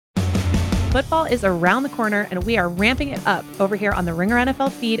Football is around the corner, and we are ramping it up over here on the Ringer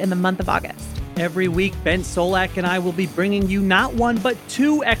NFL feed in the month of August. Every week, Ben Solak and I will be bringing you not one, but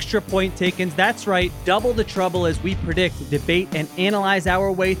 2 extra point takens. That's right, double the trouble as we predict, debate, and analyze our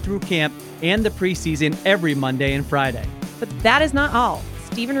way through camp and the preseason every Monday and Friday. But that is not all.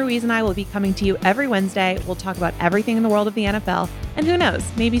 Stephen Ruiz and I will be coming to you every Wednesday. We'll talk about everything in the world of the NFL. And who knows,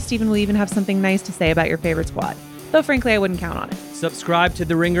 maybe Stephen will even have something nice to say about your favorite squad. Though frankly, I wouldn't count on it. Subscribe to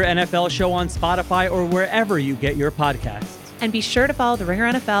the Ringer NFL show on Spotify or wherever you get your podcasts. And be sure to follow the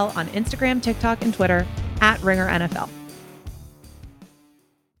Ringer NFL on Instagram, TikTok, and Twitter at Ringer NFL.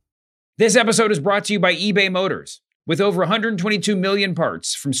 This episode is brought to you by eBay Motors. With over 122 million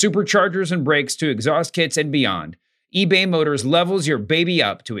parts, from superchargers and brakes to exhaust kits and beyond, eBay Motors levels your baby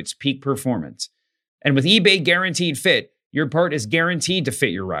up to its peak performance. And with eBay Guaranteed Fit, your part is guaranteed to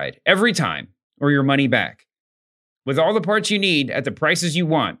fit your ride every time or your money back. With all the parts you need at the prices you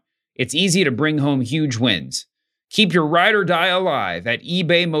want, it's easy to bring home huge wins. Keep your ride or die alive at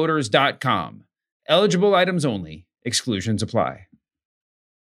ebaymotors.com. Eligible items only. Exclusions apply.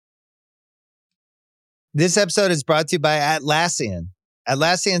 This episode is brought to you by Atlassian.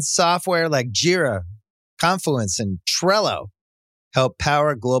 Atlassian software like Jira, Confluence, and Trello help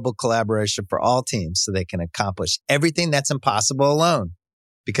power global collaboration for all teams so they can accomplish everything that's impossible alone.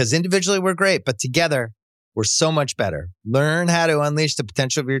 Because individually we're great, but together we're so much better. Learn how to unleash the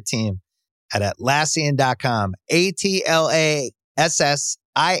potential of your team at Atlassian.com.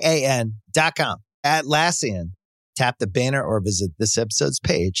 Atlassian.com. Atlassian. Tap the banner or visit this episode's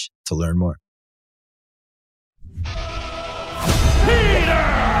page to learn more. Peter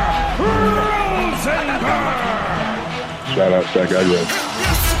Rosenberg. Shout out to that guy,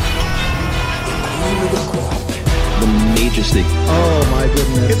 The majesty. Oh my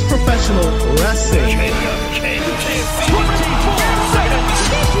goodness. It's professional wrestling.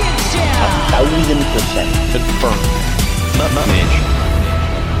 1,000% confirmed.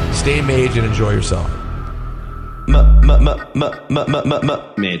 Mage. Stay mage and enjoy yourself. Mage.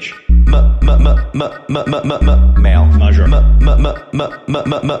 Male. Measure. Mage.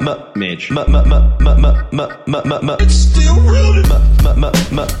 It's still rooted.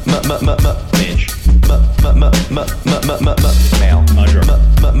 Mage. Male. Measure. Mage.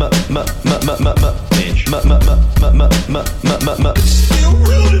 It's still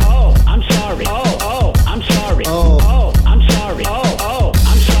rooted. Oh, I'm sorry. Oh, I'm sorry. Oh. I'm sorry. Oh,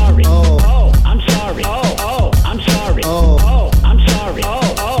 I'm sorry. Oh. I'm sorry. Oh, I'm sorry. Oh. I'm sorry.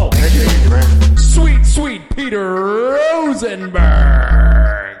 Oh. Sweet Peter Rosenberg.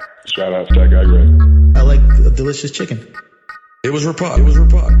 Shout out to that guy, Greg. I like delicious chicken. It was Rapod.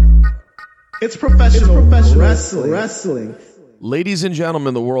 It's professional wrestling. Ladies and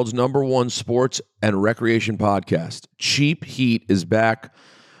gentlemen, the world's #1 sports and recreation podcast, Cheap Heat, is back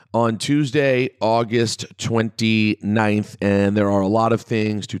on Tuesday, August 29th, and there are a lot of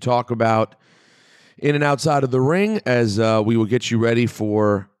things to talk about in and outside of the ring as we will get you ready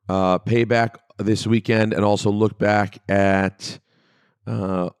for Payback this weekend and also look back at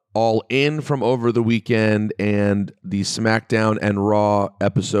All In from over the weekend and the SmackDown and Raw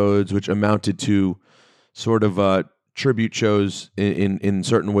episodes, which amounted to sort of tribute shows in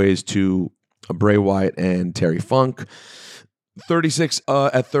certain ways to Bray Wyatt and Terry Funk. 36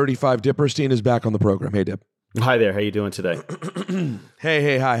 at 35, Dipperstein is back on the program. Hey, Dip. Hi there. How you doing today?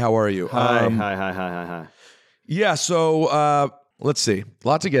 Hey, hi. How are you? Hi. Yeah, so let's see. A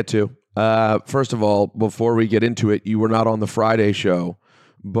lot to get to. First of all, before we get into it, you were not on the Friday show,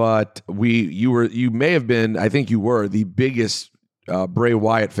 but you may have been, I think you were, the biggest Bray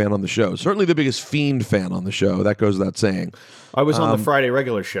Wyatt fan on the show. Certainly the biggest Fiend fan on the show. That goes without saying. I was on the Friday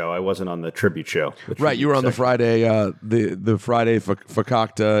regular show. I wasn't on the tribute show. Right, you were on the Friday, the Friday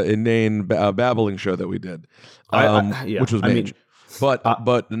Fakakta inane babbling show that we did, which was mage.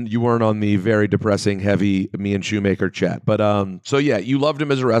 But you weren't on the very depressing, heavy me and Shoemaker chat. But so yeah, you loved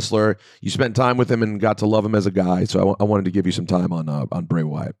him as a wrestler. You spent time with him and got to love him as a guy. So I wanted to give you some time on Bray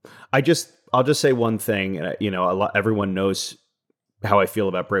Wyatt. I'll just say one thing. Everyone knows how I feel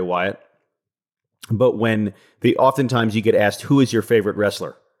about Bray Wyatt. But oftentimes you get asked, who is your favorite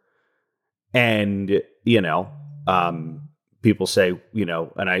wrestler? And, people say,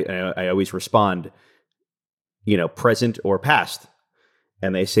 and I always respond, present or past.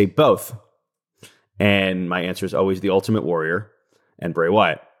 And they say both. And my answer is always the Ultimate Warrior and Bray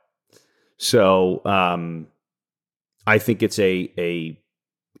Wyatt. So I think it's a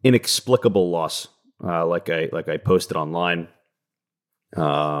inexplicable loss, like I posted online.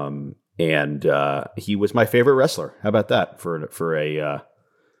 And he was my favorite wrestler. How about that for an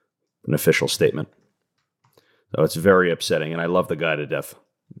official statement? So it's very upsetting, and I love the guy to death.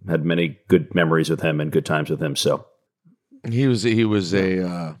 Had many good memories with him and good times with him. So he was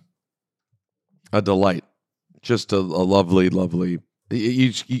a delight, just a lovely.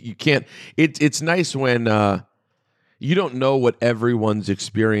 You can't. It's nice when you don't know what everyone's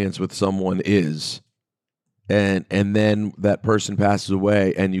experience with someone is, and then that person passes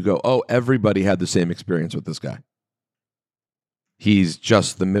away, and you go, oh, everybody had the same experience with this guy. He's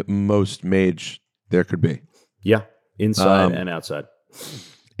just the most mage there could be. Yeah, inside and outside.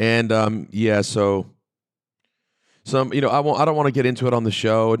 And so some, I don't want to get into it on the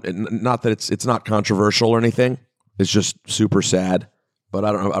show. Not that it's not controversial or anything. It's just super sad. But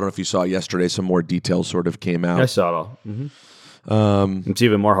I don't know if you saw yesterday. Some more details sort of came out. I saw it all. Mm-hmm. It's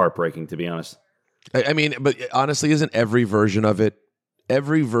even more heartbreaking, to be honest. I mean, but honestly, isn't every version of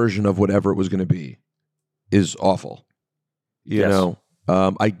whatever it was going to be, is awful. You know,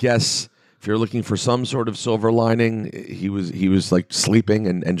 I guess if you're looking for some sort of silver lining, he was like sleeping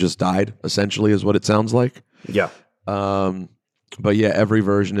and just died, essentially, is what it sounds like. Yeah. But yeah, every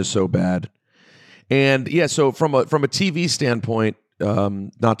version is so bad. And yeah, so from a TV standpoint,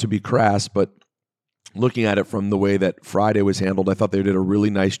 not to be crass, but looking at it from the way that Friday was handled, I thought they did a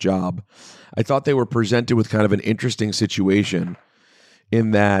really nice job. I thought they were presented with kind of an interesting situation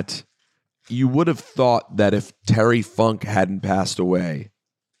in that you would have thought that if Terry Funk hadn't passed away,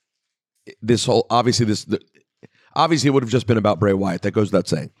 obviously it would have just been about Bray Wyatt. That goes without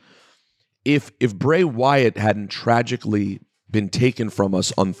saying. If Bray Wyatt hadn't tragically been taken from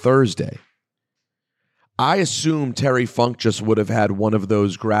us on Thursday, I assume Terry Funk just would have had one of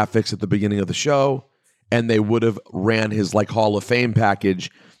those graphics at the beginning of the show, and they would have ran his like Hall of Fame package,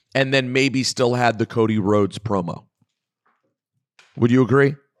 and then maybe still had the Cody Rhodes promo. Would you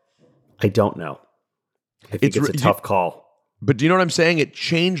agree? I don't know. I think it's a tough call. But do you know what I'm saying? It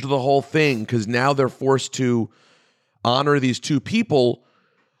changed the whole thing because now they're forced to honor these two people.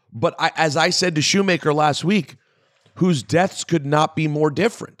 But as I said to Shoemaker last week, whose deaths could not be more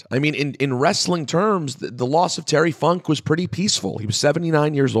different. I mean, in wrestling terms, the loss of Terry Funk was pretty peaceful. He was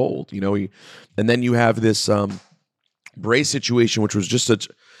 79 years old, and then you have this Bray situation, which was just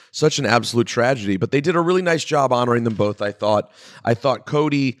such an absolute tragedy. But they did a really nice job honoring them both. I thought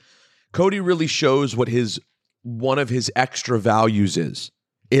Cody really shows what one of his extra values is,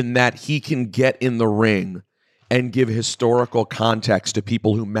 in that he can get in the ring and give historical context to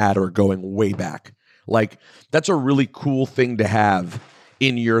people who matter going way back. Like, that's a really cool thing to have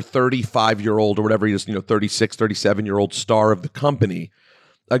in your 35-year-old or whatever he is, 36, 37-year-old star of the company,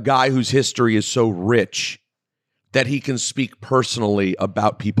 a guy whose history is so rich that he can speak personally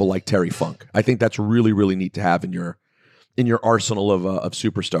about people like Terry Funk. I think that's really, really neat to have in your arsenal of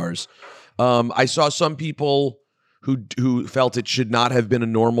superstars. I saw some people who felt it should not have been a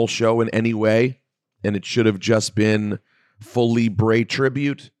normal show in any way, and it should have just been fully Bray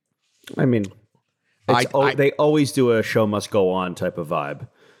tribute. I mean, they always do a show must go on type of vibe,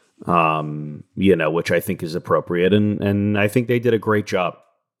 which I think is appropriate, and I think they did a great job.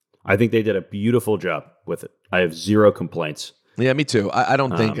 I think they did a beautiful job with it. I have zero complaints. Yeah, me too. I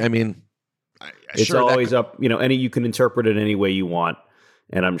don't think. I mean, it's sure always up. You can interpret it any way you want,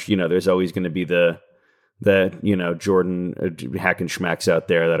 and I'm there's always going to be the Jordan hack and schmacks out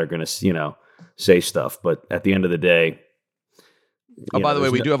there that are going to say stuff. But at the end of the day. By the way,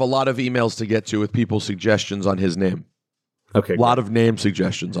 we do have a lot of emails to get to with people's suggestions on his name. Okay, a lot of name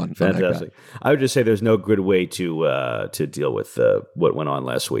suggestions on fantastic. I would just say there's no good way to deal with what went on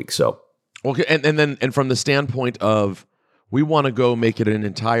last week. So okay, and from the standpoint of we want to go make it an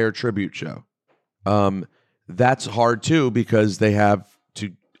entire tribute show, that's hard too because they have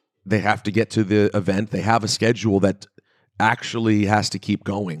to get to the event. They have a schedule that actually has to keep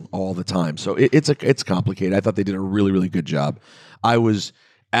going all the time. So it's complicated. I thought they did a really, really good job. I was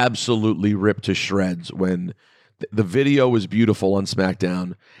absolutely ripped to shreds when the video was beautiful on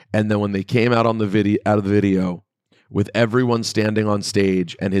SmackDown, and then when they came out of the video with everyone standing on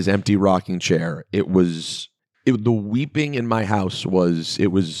stage and his empty rocking chair, the weeping in my house was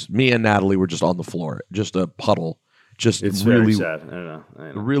me and Natalie were just on the floor, just a puddle. It's really very sad. I know.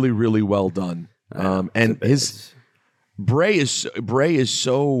 Really, really well done. And Bray is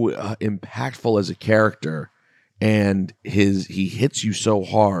so impactful as a character, and he hits you so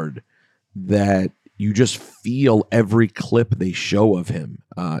hard that you just feel every clip they show of him.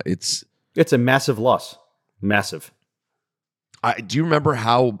 It's a massive loss. Massive. Do you remember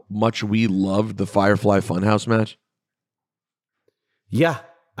how much we loved the Firefly Funhouse match? Yeah.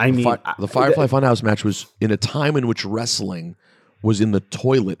 The Firefly Funhouse match was in a time in which wrestling was in the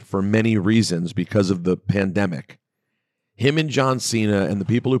toilet for many reasons because of the pandemic. Him and John Cena and the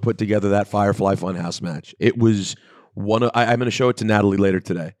people who put together that Firefly Funhouse match, it was I'm going to show it to Natalie later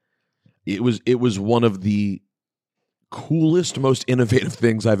today. It was one of the coolest, most innovative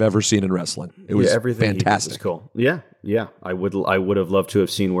things I've ever seen in wrestling. It was everything fantastic. Was cool. Yeah. I would have loved to have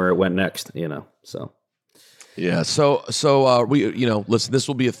seen where it went next. So. Yeah. So we listen. This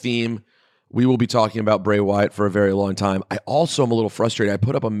will be a theme. We will be talking about Bray Wyatt for a very long time. I also am a little frustrated. I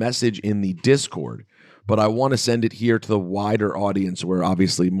put up a message in the Discord, but I want to send it here to the wider audience, where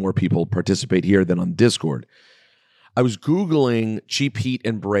obviously more people participate here than on Discord. I was Googling Cheap Heat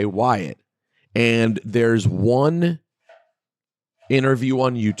and Bray Wyatt, and there's one interview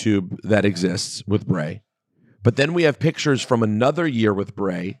on YouTube that exists with Bray. But then we have pictures from another year with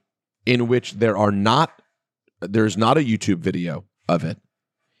Bray in which there's not a YouTube video of it.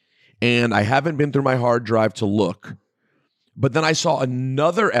 And I haven't been through my hard drive to look. But then I saw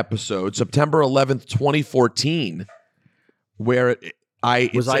another episode, September 11th, 2014, where I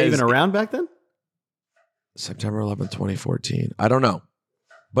even around back then? September 11th, 2014. I don't know.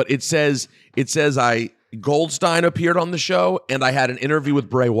 But it says Goldstein appeared on the show, and I had an interview with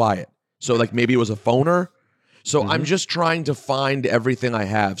Bray Wyatt. So like maybe it was a phoner. So I'm just trying to find everything I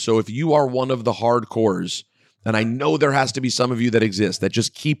have. So if you are one of the hardcores, and I know there has to be some of you that exist that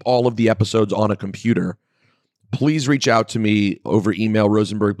just keep all of the episodes on a computer, please reach out to me over email,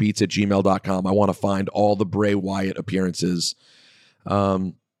 rosenbergbeats@gmail.com. I want to find all the Bray Wyatt appearances.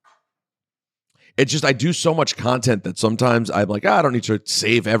 It's just I do so much content that sometimes I'm like, I don't need to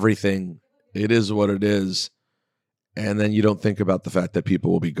save everything. It is what it is. And then you don't think about the fact that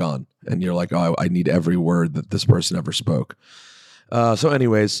people will be gone. And you're like, oh, I need every word that this person ever spoke. So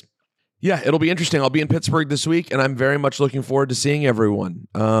anyways, yeah, it'll be interesting. I'll be in Pittsburgh this week, and I'm very much looking forward to seeing everyone.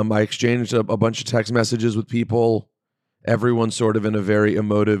 I exchanged a bunch of text messages with people. Everyone's sort of in a very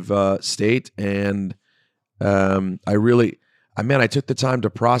emotive state. And I took the time to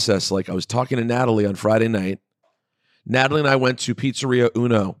process. Like, I was talking to Natalie on Friday night. Natalie and I went to Pizzeria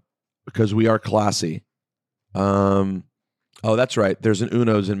Uno because we are classy. Oh, that's right. There's an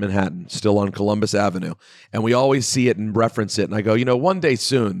Uno's in Manhattan, still on Columbus Avenue. And we always see it and reference it. And I go, one day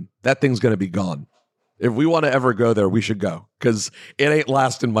soon, that thing's going to be gone. If we want to ever go there, we should go, because it ain't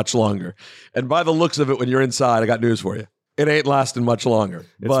lasting much longer. And by the looks of it, when you're inside, I got news for you. It ain't lasting much longer.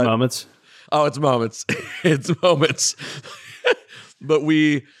 It's moments. Oh, it's moments. It's moments. But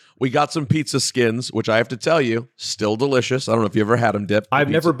we got some pizza skins, which I have to tell you, still delicious. I don't know if you ever had them dipped. I've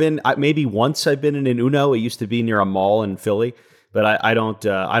never been. Maybe once I've been in an Uno. It used to be near a mall in Philly, but I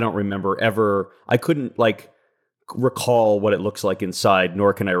don't remember ever. I couldn't recall what it looks like inside,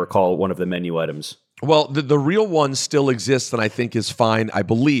 nor can I recall one of the menu items. Well, the real one still exists, and I think is fine. I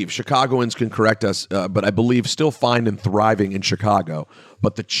believe Chicagoans can correct us, but I believe still fine and thriving in Chicago.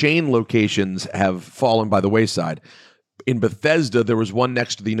 But the chain locations have fallen by the wayside. In Bethesda, there was one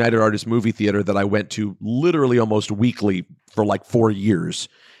next to the United Artists movie theater that I went to literally almost weekly for like 4 years.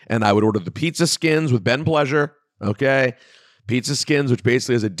 And I would order the pizza skins with Ben Pleasure, okay? Pizza skins, which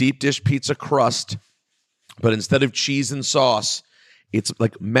basically is a deep dish pizza crust, but instead of cheese and sauce, it's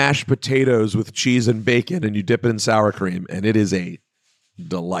like mashed potatoes with cheese and bacon, and you dip it in sour cream, and it is a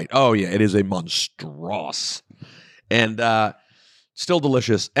delight. Oh, yeah, it is a monstrous. And still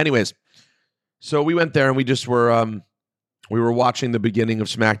delicious. Anyways, so we went there, and we just were... We were watching the beginning of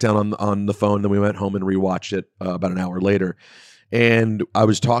SmackDown on the phone. Then we went home and rewatched it about an hour later. And I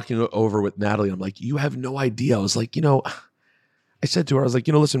was talking over with Natalie. And I'm like, you have no idea. I was like, I said to her, I was like,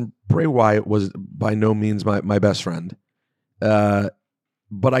 listen, Bray Wyatt was by no means my best friend. But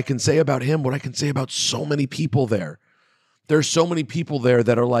I can say about him what I can say about so many people there. There's so many people there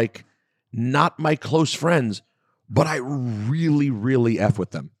that are like not my close friends, but I really, really F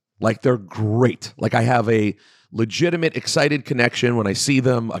with them. Like, they're great. Like, I have a legitimate, excited connection when I see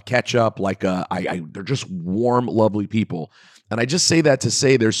them, a catch up, they're just warm, lovely people. And I just say that to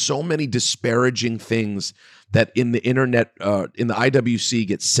say there's so many disparaging things that in the internet, in the IWC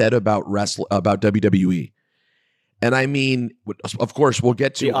get said about WWE. And I mean, of course, we'll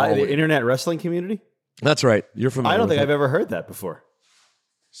get to the internet wrestling community. That's right. You're familiar. I don't think it. I've ever heard that before.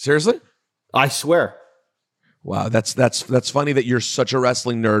 Seriously? I swear. Wow, that's funny that you're such a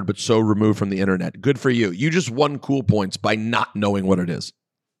wrestling nerd, but so removed from the internet. Good for you. You just won cool points by not knowing what it is.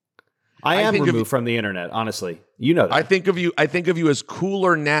 I am removed from the internet, honestly. You know that. I think of you as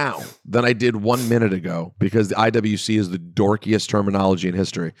cooler now than I did 1 minute ago, because the IWC is the dorkiest terminology in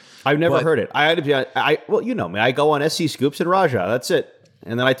history. I've never heard it. Well, you know me. I go on SC Scoops and Raja. That's it.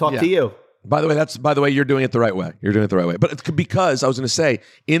 And then I talk to you. By the way, you're doing it the right way. You're doing it the right way. But it's because I was going to say,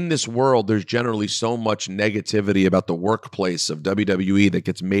 in this world, there's generally so much negativity about the workplace of WWE that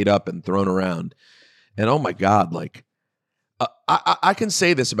gets made up and thrown around. And oh my God, I can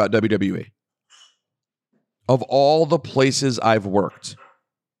say this about WWE. of all the places I've worked,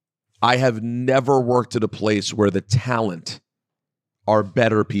 I have never worked at a place where the talent are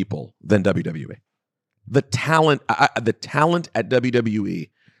better people than WWE. The talent at WWE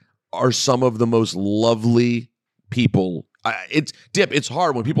are some of the most lovely people. It's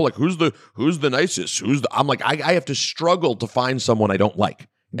hard when people are like, who's the nicest? I'm like, I have to struggle to find someone I don't like.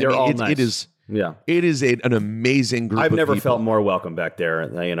 They're all nice. It is. Yeah, it is an amazing group. I've of never people. felt more welcome back there.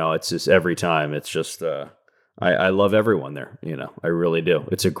 It's just every time. It's just I love everyone there. I really do.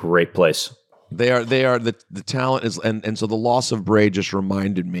 It's a great place. They are the talent is, and so the loss of Bray just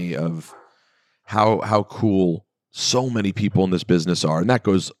reminded me of how cool so many people in this business are, and that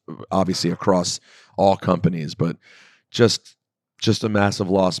goes obviously across all companies, but just a massive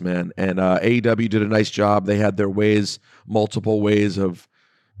loss, man. And AEW did a nice job. They had their multiple ways of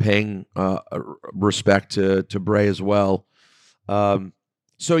paying respect to Bray as well.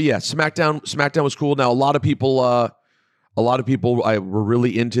 So yeah, SmackDown was cool. Now a lot of people were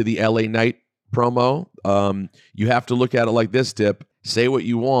really into the LA Knight promo. You have to look at it like this, Dip. Say what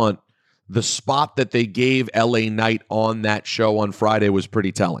you want. The spot that they gave LA Knight on that show on Friday was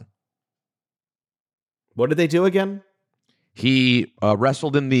pretty telling. What did they do again? He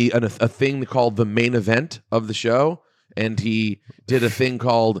wrestled in a thing called the main event of the show, and he did a thing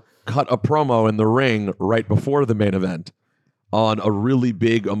called cut a promo in the ring right before the main event on a really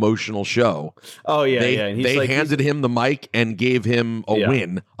big emotional show. Oh, yeah, they, yeah. And they handed him the mic and gave him a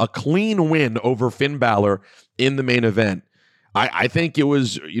win, a clean win over Finn Balor in the main event. I think it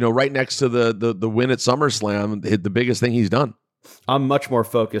was, right next to the win at SummerSlam, the biggest thing he's done. I'm much more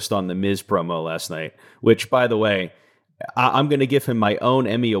focused on the Miz promo last night, which, by the way, I'm going to give him my own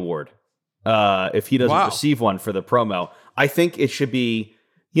Emmy Award if he doesn't receive one for the promo. I think it should be,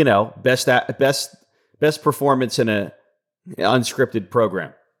 best performance in a unscripted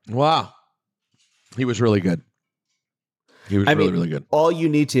program. Wow. He was really good. He was really good. All you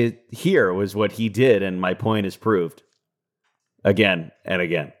need to hear was what he did, and my point is proved again and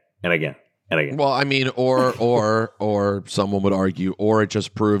again and again and again. Well, I mean, or someone would argue, or it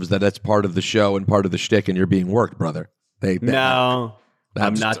just proves that it's part of the show and part of the shtick, and you're being worked, brother. I'm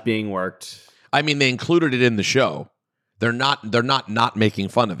not being worked. I mean, they included it in the show. They're not making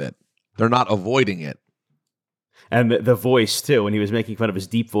fun of it. They're not avoiding it. And the voice too, when he was making fun of his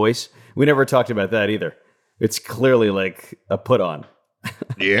deep voice, we never talked about that either. It's clearly like a put on.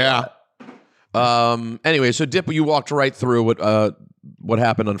 Yeah. Anyway, so Dip, you walked right through what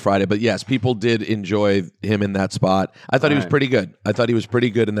happened on Friday, but yes, people did enjoy him in that spot. I thought he was pretty good. I thought he was pretty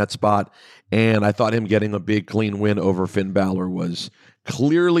good in that spot, and I thought him getting a big clean win over Finn Balor was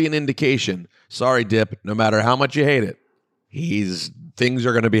clearly an indication. Sorry, Dip, no matter how much you hate it, things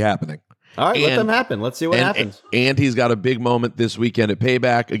are going to be happening. All right, let them happen. Let's see what happens. And he's got a big moment this weekend at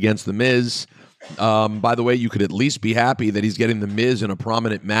Payback against The Miz. By the way, you could at least be happy that he's getting The Miz in a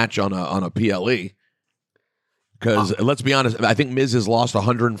prominent match on a PLE. Because let's be honest, I think Miz has lost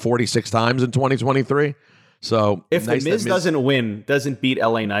 146 times in 2023. So if The Miz doesn't beat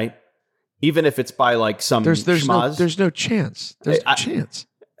LA Knight, even if it's by like some there's no chance. There's no I- chance.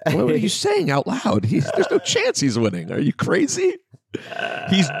 What are you saying out loud? There's no chance he's winning. Are you crazy?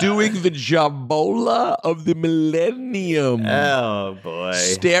 He's doing the Jambola of the millennium. Oh, boy.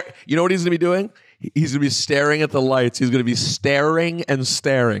 You know what he's going to be doing? He's going to be staring at the lights. He's going to be staring and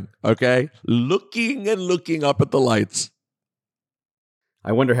staring, okay? Looking and looking up at the lights.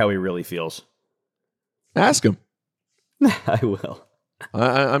 I wonder how he really feels. Ask him. I will.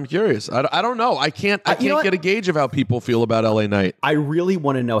 I'm curious. I don't know. I can't get a gauge of how people feel about LA Knight. I really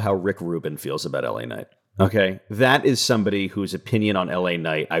want to know how Rick Rubin feels about LA Knight. Okay, that is somebody whose opinion on LA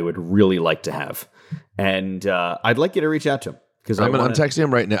Knight I would really like to have, and I'd like you to reach out to him because I'm texting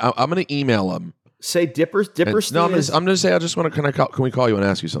him right now. I'm going to email him. Say Dipper. No, I'm going to say I just want to. Can we call you and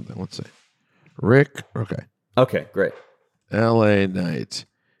ask you something? Let's see. Rick. Okay. Okay. Great. LA Knight.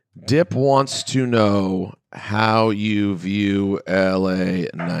 Dip wants to know how you view LA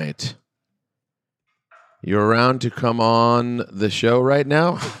Knight. You're around to come on the show right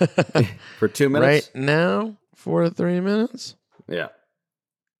now? For 2 minutes? Right now? For 3 minutes? Yeah.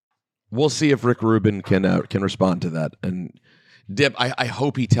 We'll see if Rick Rubin can respond to that. And Dip, I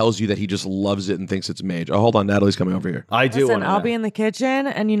hope he tells you that he just loves it and thinks it's mage. Oh, hold on. Natalie's coming over here. I do want to I'll be in the kitchen,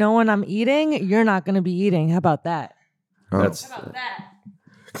 and when I'm eating, you're not going to be eating. How about that? Oh. How about that?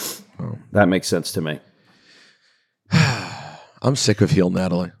 That makes sense to me. I'm sick of heel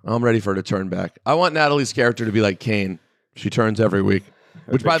Natalie. I'm ready for her to turn back. I want Natalie's character to be like Kane. She turns every week,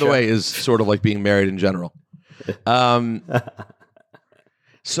 which, by the way, is sort of like being married in general.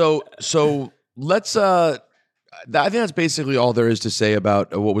 So let's. I think that's basically all there is to say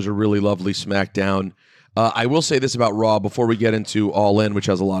about what was a really lovely SmackDown. I will say this about Raw before we get into All In, which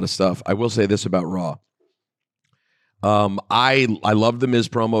has a lot of stuff. I will say this about Raw. I loved the Miz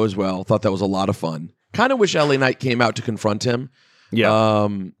promo as well. Thought that was a lot of fun. Kind of wish LA Knight came out to confront him. Yeah.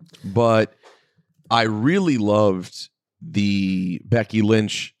 But I really loved the Becky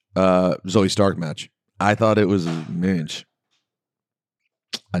Lynch Zoe Stark match. I thought it was a match.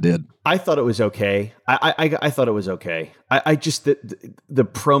 I did. I thought it was okay. I thought it was okay. I just the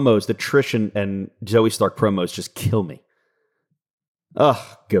promos, the Trish and Zoe Stark promos just kill me.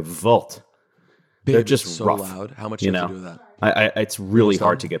 Ugh, Gewalt. Babe, They're just so rough, loud. How much you have to do with that? It's really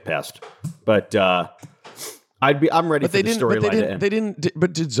hard to get past. But I'm ready for the storyline to end.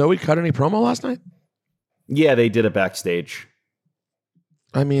 But did Zoe cut any promo last night? Yeah, they did a backstage.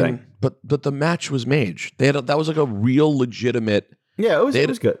 I mean, thing. but the match was made. That was like a real legitimate. Yeah, it was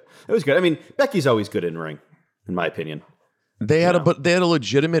good. It was good. I mean, Becky's always good in ring, in my opinion. They had a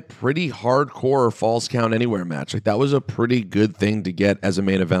legitimate, pretty hardcore Falls Count Anywhere match. Like that was a pretty good thing to get as a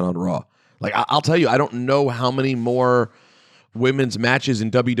main event on Raw. Like I'll tell you, I don't know how many more women's matches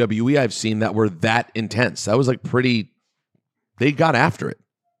in WWE I've seen that were that intense. That was like pretty. They got after it.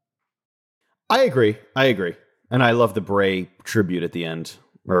 I agree, and I love the Bray tribute at the end,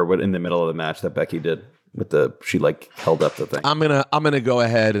 or in the middle of the match that Becky did with she held up the thing. I'm gonna go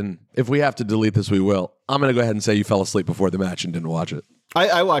ahead, and if we have to delete this, we will. I'm gonna go ahead and say you fell asleep before the match and didn't watch it.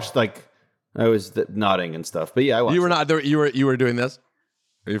 I watched I was nodding and stuff, but yeah, I watched. You were not there. You were doing this.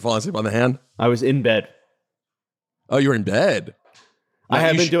 Are you falling asleep on the hand? I was in bed. Oh, you were in bed. I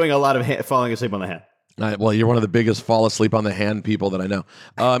have been doing a lot of falling asleep on the hand. Well, you're one of the biggest fall asleep on the hand people that I know.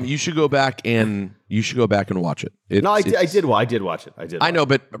 You should go back and watch it. I did watch it. I know,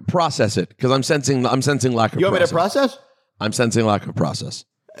 but process it because I'm sensing lack of process. You want me to process? I'm sensing lack of process.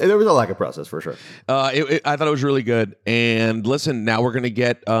 There was a lack of process for sure. I thought it was really good. And listen, now we're gonna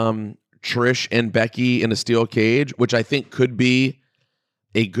get Trish and Becky in a steel cage, which I think could be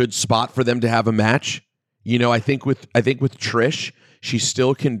a good spot for them to have a match. You know, I think with Trish, she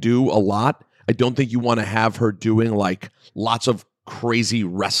still can do a lot. I don't think you want to have her doing like lots of crazy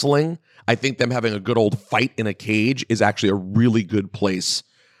wrestling. I think them having a good old fight in a cage is actually a really good place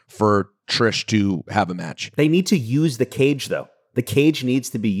for Trish to have a match. They need to use the cage though. The cage needs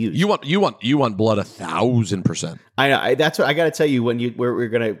to be used. You want blood 1,000%. I know. That's what I got to tell you. When we're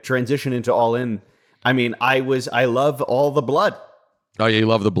going to transition into All In. I mean, I love all the blood. Oh yeah, you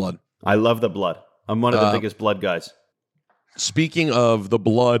love the blood. I love the blood. I'm one of the biggest blood guys. Speaking of the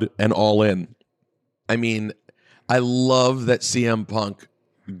blood and All In, I mean, I love that CM Punk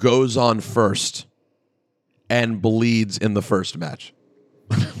goes on first and bleeds in the first match.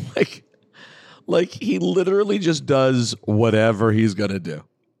 like he literally just does whatever he's gonna do.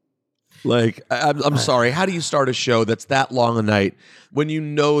 Like, I'm sorry. How do you start a show that's that long a night when you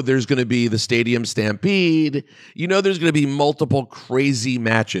know there's going to be the Stadium Stampede? You know there's going to be multiple crazy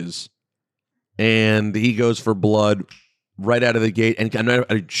matches. And he goes for blood right out of the gate. And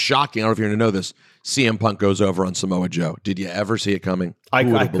shocking, I don't know if you're going to know this, CM Punk goes over on Samoa Joe. Did you ever see it coming? I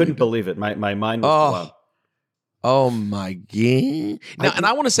couldn't believe it. My mind was blown. Oh, my God. Now, and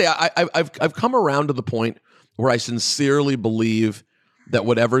I want to say, I've come around to the point where I sincerely believe that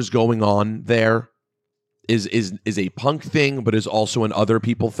whatever's going on there is a Punk thing, but is also an other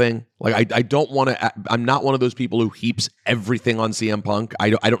people thing. Like I don't want to. I'm not one of those people who heaps everything on CM Punk.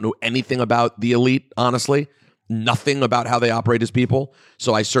 I don't know anything about the Elite, honestly. Nothing about how they operate as people.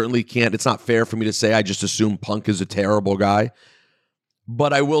 So I certainly can't. It's not fair for me to say I just assume Punk is a terrible guy.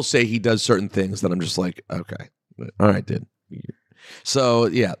 But I will say he does certain things that I'm just like, okay, all right, dude. So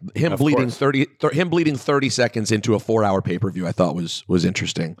yeah, him bleeding 30 seconds into a 4-hour pay-per-view, I thought was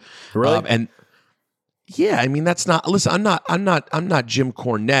interesting. Really? And yeah, I mean that's not. Listen, I'm not Jim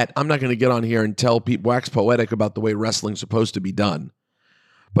Cornette. I'm not going to get on here and tell people wax poetic about the way wrestling's supposed to be done.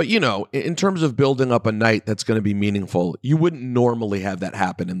 But you know, in terms of building up a night that's going to be meaningful, you wouldn't normally have that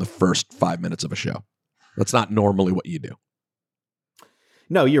happen in the first 5 minutes of a show. That's not normally what you do.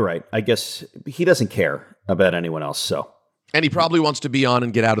 No, you're right. I guess he doesn't care about anyone else, so. And he probably wants to be on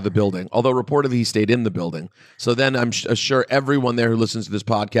and get out of the building, although reportedly he stayed in the building. So then I'm sure everyone there who listens to this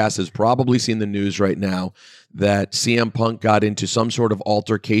podcast has probably seen the news right now that CM Punk got into some sort of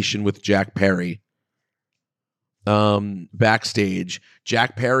altercation with Jack Perry backstage.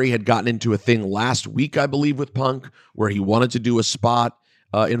 Jack Perry had gotten into a thing last week, I believe, with Punk, where he wanted to do a spot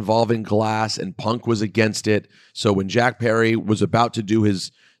involving glass, and Punk was against it. So when Jack Perry was about to do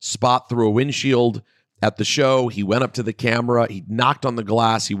his spot through a windshield at the show, he went up to the camera, he knocked on the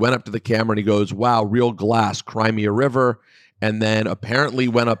glass, he went up to the camera and he goes, "Wow, real glass, cry me a river," and then apparently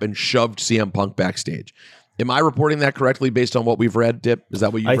went up and shoved CM Punk backstage. Am I reporting that correctly based on what we've read, Dip? Is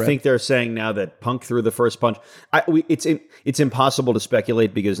that what you've read? I think they're saying now that Punk threw the first punch. It's impossible to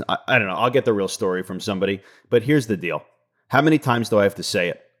speculate because I don't know. I'll get the real story from somebody. But here's the deal. How many times do I have to say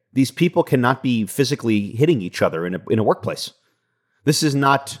it? These people cannot be physically hitting each other in a workplace. This is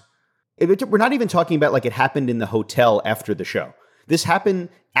not... We're not even talking about like it happened in the hotel after the show. This happened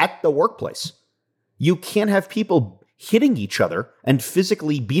at the workplace. You can't have people hitting each other and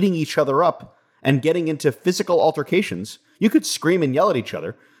physically beating each other up and getting into physical altercations. You could scream and yell at each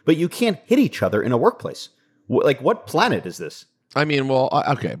other, but you can't hit each other in a workplace. Like, what planet is this? I mean, well,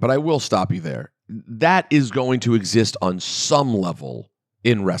 okay, but I will stop you there. That is going to exist on some level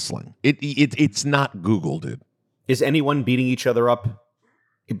in wrestling. It's not Google, dude. Is anyone beating each other up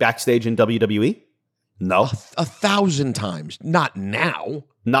backstage in WWE? No. 1,000 times. Not now.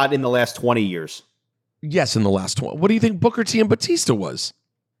 Not in the last 20 years. Yes, in the last 20. What do you think Booker T and Batista was?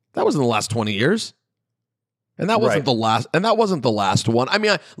 That was in the last 20 years. And that wasn't the last. And that wasn't the last one. I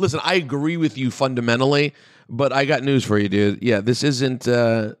mean, listen, I agree with you fundamentally, but I got news for you, dude. Yeah, this isn't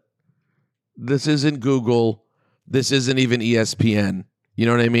Google. This isn't even ESPN. You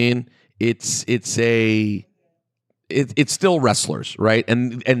know what I mean? It's still wrestlers, right?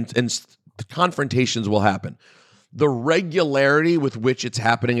 And confrontations will happen. The regularity with which it's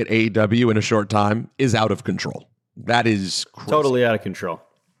happening at AEW in a short time is out of control. That is crazy. Totally out of control.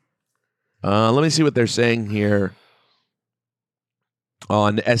 Let me see what they're saying here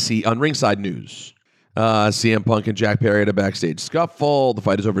on Ringside News. CM Punk and Jack Perry had a backstage scuffle. The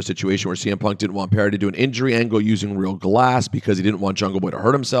fight is over a situation where CM Punk didn't want Perry to do an injury angle using real glass because he didn't want Jungle Boy to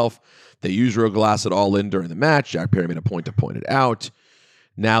hurt himself. They used real glass at All In during the match. Jack Perry made a point to point it out.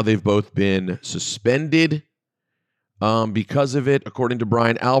 Now they've both been suspended because of it, according to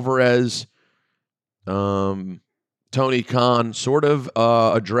Brian Alvarez. Tony Khan sort of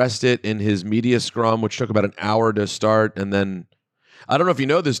addressed it in his media scrum, which took about an hour to start. And then, I don't know if you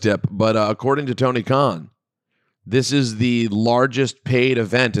know this, Dip, but according to Tony Khan, this is the largest paid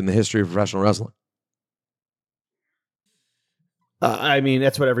event in the history of professional wrestling. I mean,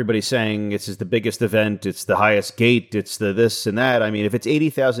 that's what everybody's saying. It's the biggest event. It's the highest gate. It's the this and that. I mean, if it's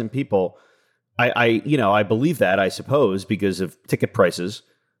 80,000 people, I believe that, I suppose, because of ticket prices.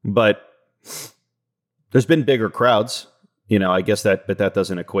 But there's been bigger crowds, I guess but that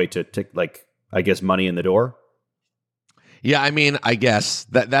doesn't equate to money in the door. Yeah, I mean, I guess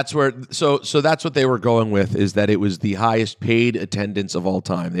that's where, so that's what they were going with, is that it was the highest paid attendance of all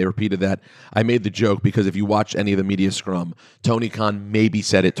time. They repeated that. I made the joke because if you watch any of the media scrum, Tony Khan maybe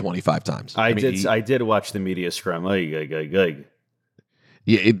said it 25 times. I did watch the media scrum. Yeah,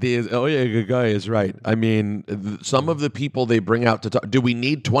 it is. Oh, yeah, good guy is right. I mean, some of the people they bring out to talk, do we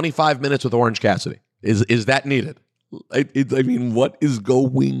need 25 minutes with Orange Cassidy? Is that needed? I mean, what is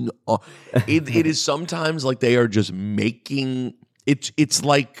going on? It is sometimes like they are just making it's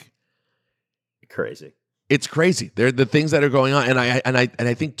like crazy. It's crazy. They're the things that are going on, and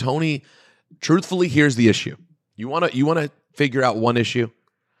I think Tony, truthfully, here's the issue. You wanna figure out one issue.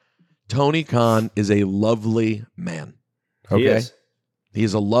 Tony Khan is a lovely man. Okay, he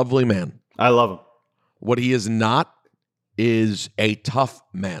is a lovely man. I love him. What he is not is a tough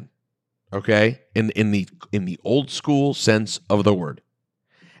man. Okay, in the old school sense of the word.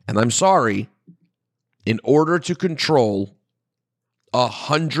 And I'm sorry, in order to control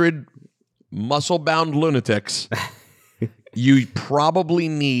 100 muscle-bound lunatics, you probably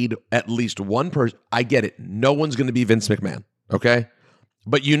need at least one person. I get it. No one's going to be Vince McMahon, okay?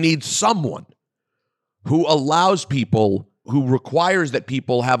 But you need someone who allows people, who requires that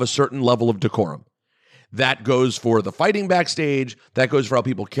people have a certain level of decorum. That goes for the fighting backstage. That goes for how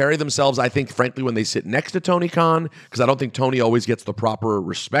people carry themselves. I think, frankly, when they sit next to Tony Khan, because I don't think Tony always gets the proper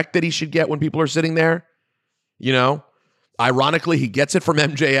respect that he should get when people are sitting there. Ironically, he gets it from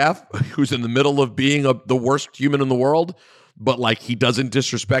MJF, who's in the middle of being the worst human in the world, but he doesn't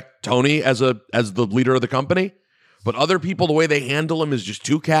disrespect Tony as the leader of the company. But other people, the way they handle him is just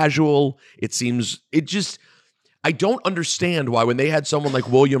too casual. I don't understand why when they had someone like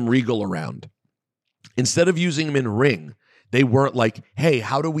William Regal around, instead of using him in ring, they weren't like, hey,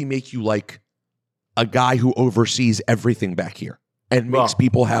 how do we make you like a guy who oversees everything back here and makes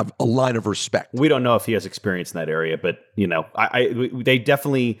people have a line of respect? We don't know if he has experience in that area, but, they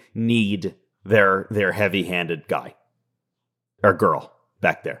definitely need their heavy-handed guy or girl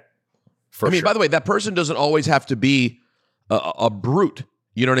back there. By the way, that person doesn't always have to be a brute.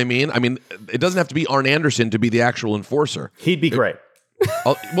 You know what I mean? I mean, it doesn't have to be Arn Anderson to be the actual enforcer. He'd be great.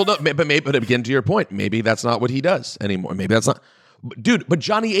 Well, no, but again, to your point, maybe that's not what he does anymore. Maybe that's not, dude. But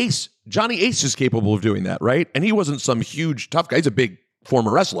Johnny Ace is capable of doing that, right? And he wasn't some huge tough guy. He's a big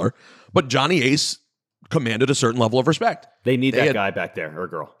former wrestler, but Johnny Ace commanded a certain level of respect. They need that guy back there or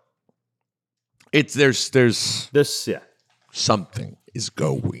girl. There's this something is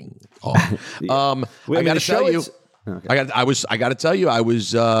going on. I got to tell you, I got to tell you, I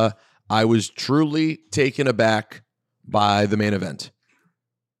was truly taken aback by the main event.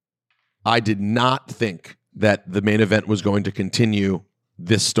 I did not think that the main event was going to continue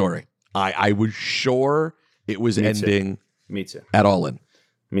this story. I was sure it was ending. Me too. At All In.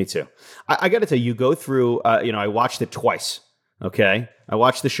 Me too. I got to tell you, go through. I watched it twice. Okay, I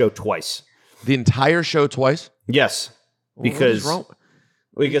watched the show twice. The entire show twice? Yes, because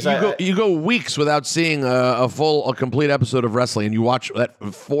you go weeks without seeing a complete episode of wrestling, and you watch that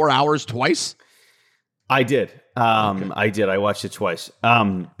 4 hours twice. I did. I did. I watched it twice.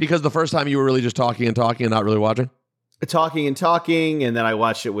 Because the first time you were really just talking and not really watching. Talking, and then I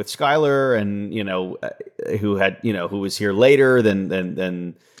watched it with Skylar, and who was here later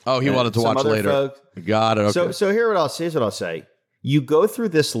than. Oh, he wanted to watch later. Folks. Got it. Okay. So here's what I'll say. You go through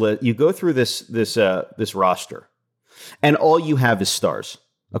this list. You go through this roster, and all you have is stars.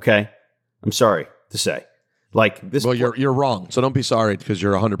 Okay, I'm sorry to say, like this. Well, you're wrong. So don't be sorry because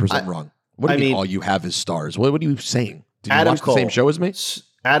you're 100% wrong. What do you mean? All you have is stars. What are you saying? Did you watch the same show as me?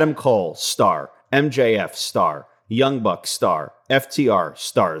 Adam Cole, star. MJF, star. Young Buck, star. FTR,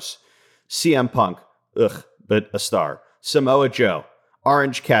 stars. CM Punk, but a star. Samoa Joe,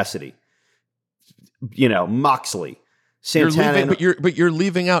 Orange Cassidy. Moxley. Santana, but you're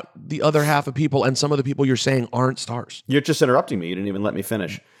leaving out the other half of people, and some of the people you're saying aren't stars. You're just interrupting me. You didn't even let me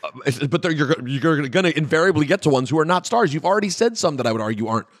finish. But you're going to invariably get to ones who are not stars. You've already said some that I would argue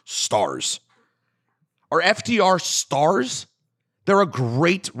aren't stars. Are FTR stars? They're a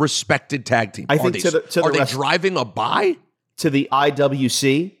great, respected tag team. I think are they driving a buy to the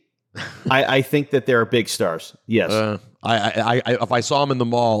IWC? I think that they're big stars. Yes. If I saw them in the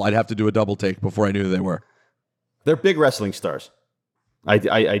mall, I'd have to do a double take before I knew who they were. They're big wrestling stars. I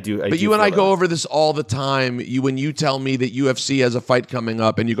do. But you and I go over this all the time. When you tell me that UFC has a fight coming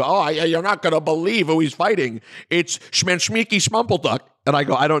up, and you go, you're not going to believe who he's fighting. It's Schmanschmeeky Schmumpleduck. And I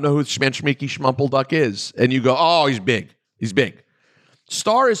go, I don't know who Schmanschmeeky Schmumpleduck is. And you go, oh, he's big. He's big.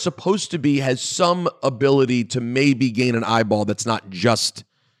 Star is supposed to has some ability to maybe gain an eyeball that's not just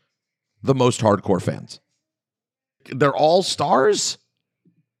the most hardcore fans. They're all stars?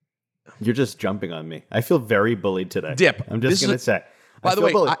 You're just jumping on me. I feel very bullied today. Dip. I'm just going to say. By the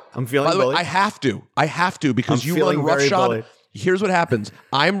way, I'm feeling bullied. I have to because you run roughshod. Here's what happens.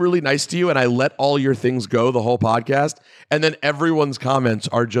 I'm really nice to you, and I let all your things go the whole podcast, and then everyone's comments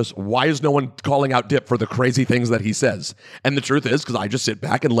are just, why is no one calling out Dip for the crazy things that he says? And the truth is, because I just sit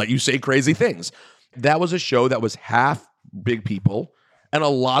back and let you say crazy things. That was a show that was half big people, and a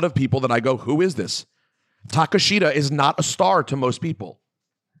lot of people that I go, who is this? Takashita is not a star to most people.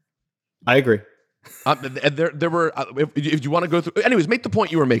 I agree. There were, if you want to go through, anyways, make the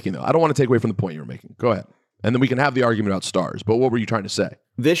point you were making, though. I don't want to take away from the point you were making. Go ahead. And then we can have the argument about stars. But what were you trying to say?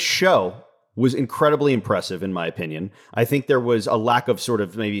 This show was incredibly impressive, in my opinion. I think there was a lack of sort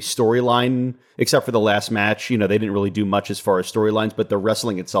of maybe storyline, except for the last match. They didn't really do much as far as storylines, but the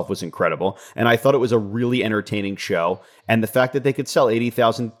wrestling itself was incredible. And I thought it was a really entertaining show. And the fact that they could sell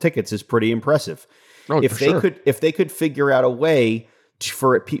 80,000 tickets is pretty impressive. Oh, if they could figure out a way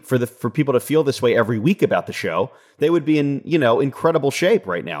for people to feel this way every week about the show, they would be in incredible shape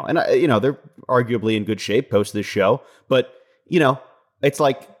right now. And they're arguably in good shape post this show, but it's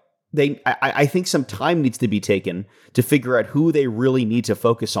like I think some time needs to be taken to figure out who they really need to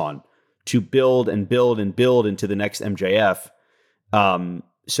focus on to build and build and build into the next MJF,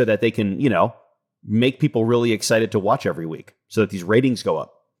 so that they can make people really excited to watch every week, so that these ratings go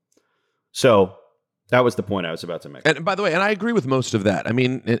up. So that was the point I was about to make. And by the way, and I agree with most of that. I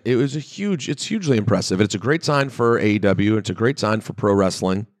mean, it's hugely impressive. It's a great sign for AEW. It's a great sign for pro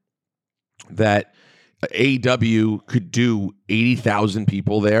wrestling that AEW could do 80,000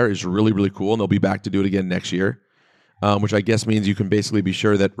 people there is really, really cool. And they'll be back to do it again next year, which I guess means you can basically be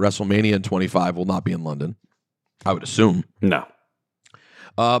sure that WrestleMania in 25 will not be in London. I would assume. No.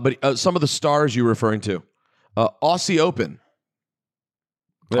 But some of the stars you're referring to, Aussie Open.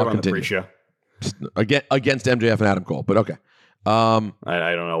 They're on the pre-show. Against MJF and Adam Cole, but okay. I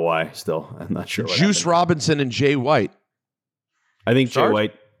don't know why. Still, I'm not sure. Juice Robinson and Jay White. I think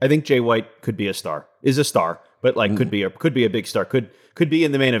Jay White could be a star. Is a star, but could be a big star. Could be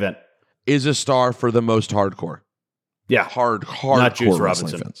in the main event. Is a star for the most hardcore. Yeah, hardcore. Not Juice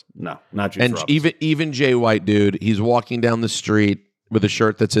Robinson fans. No, not Juice and Robinson. And even Jay White, dude, he's walking down the street with a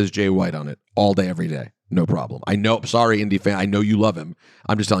shirt that says Jay White on it all day, every day. No problem. I know. Sorry, indie fan. I know you love him.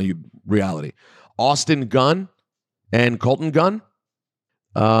 I'm just telling you reality. Austin Gunn and Colton Gunn,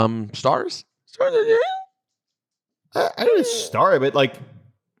 stars. I didn't star, but like,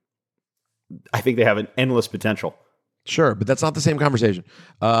 I think they have an endless potential. Sure, but that's not the same conversation.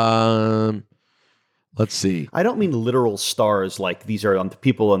 Let's see. I don't mean literal stars like these are the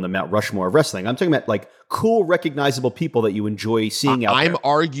people on the Mount Rushmore of wrestling. I'm talking about like cool, recognizable people that you enjoy seeing out there. I'm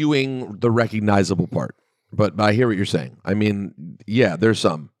arguing the recognizable part, but I hear what you're saying. I mean, yeah, there's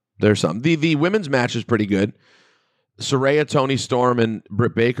some. The women's match is pretty good. Saraya, Toni Storm, and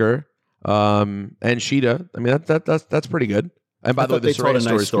Britt Baker, and Sheeta. I mean, that's pretty good. And by the way, the Saraya told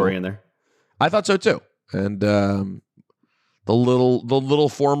a nice story in there. I thought so too. And the little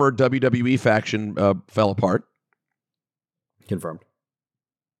former WWE faction fell apart. Confirmed.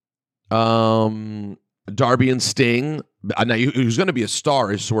 Darby and Sting. Now, who's going to be a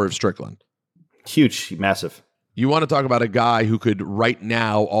star is Swerve Strickland. Huge, massive. You want to talk about a guy who could right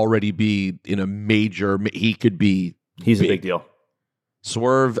now already be in a major. He could be. He's a big deal.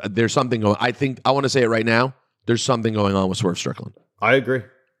 Swerve. There's something going. I want to say it right now. There's something going on with Swerve Strickland. I agree.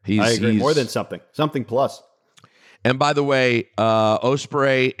 I agree. More than something plus. And by the way,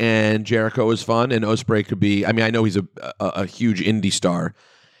 Ospreay and Jericho is fun, and Ospreay could be. I mean, I know he's a huge indie star.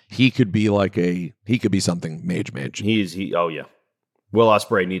 He could be he could be something mage. Oh yeah. Will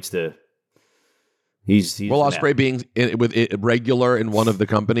Ospreay needs to. He's Will Ospreay being regular in one of the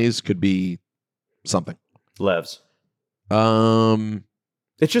companies could be something. Levs.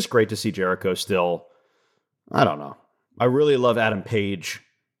 It's just great to see Jericho still. I don't know. I really love Adam Page.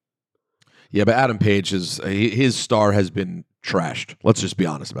 Yeah, but Adam Page his star has been trashed. Let's just be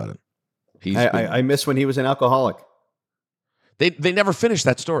honest about it. I miss when he was an alcoholic. They never finished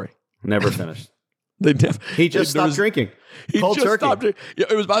that story. Never finished. He just stopped drinking. Cold turkey.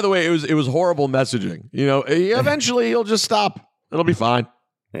 It was, by the way, it was horrible messaging. You know, eventually he'll just stop. It'll be fine.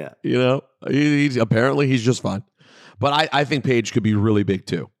 Yeah. You know, apparently he's just fine. But I think Page could be really big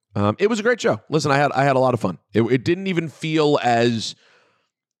too. It was a great show. Listen, I had a lot of fun. It didn't even feel as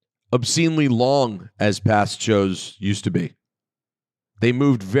obscenely long as past shows used to be. They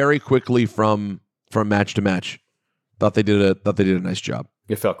moved very quickly from match to match. Thought they did a nice job.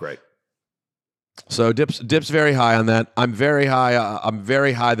 It felt great. So Dip's very high on that. I'm very high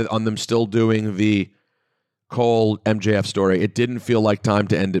that on them still doing the Cole MJF story. It didn't feel like time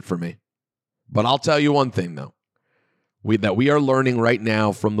to end it for me. But I'll tell you one thing though. We are learning right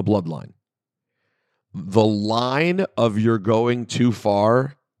now from the bloodline. The line of you're going too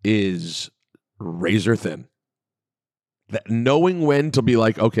far is razor thin. That knowing when to be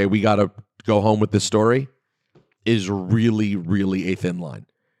like, okay, we got to go home with this story is really, really a thin line.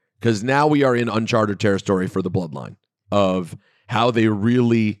 Because now we are in uncharted territory for the bloodline of how they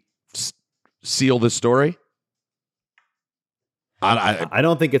really seal this story. I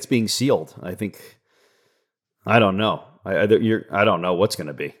don't think it's being sealed. I don't know. I don't know what's going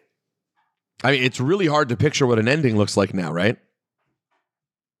to be. I mean, it's really hard to picture what an ending looks like now, right?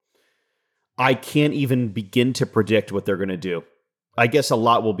 I can't even begin to predict what they're going to do. I guess a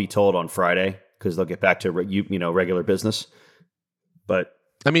lot will be told on Friday because they'll get back to regular business. But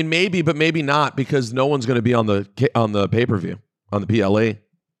I mean, maybe, but maybe not because no one's going to be on the pay-per-view on the PLE.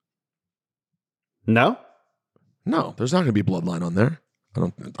 No, there's not going to be bloodline on there. I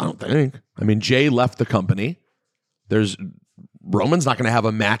don't think. I mean, Jay left the company. Roman's not going to have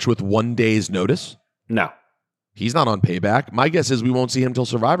a match with 1 day's notice. No. He's not on Payback. My guess is we won't see him till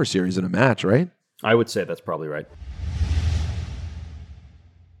Survivor Series in a match, right? I would say that's probably right.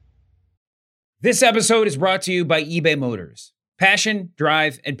 This episode is brought to you by eBay Motors. Passion,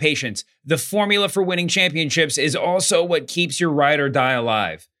 drive, and patience. The formula for winning championships is also what keeps your ride or die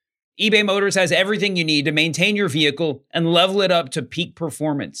alive. eBay Motors has everything you need to maintain your vehicle and level it up to peak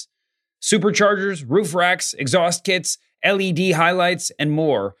performance. Superchargers, roof racks, exhaust kits, LED highlights, and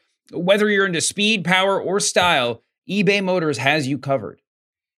more. Whether you're into speed, power, or style, eBay Motors has you covered.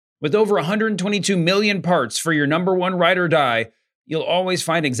 With over 122 million parts for your number one ride or die, you'll always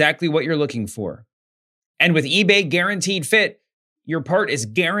find exactly what you're looking for. And with eBay Guaranteed Fit, your part is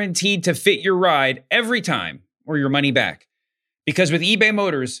guaranteed to fit your ride every time or your money back. Because with eBay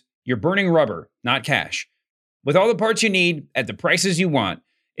Motors, you're burning rubber, not cash. With all the parts you need at the prices you want,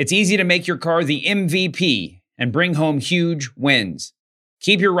 it's easy to make your car the MVP and bring home huge wins.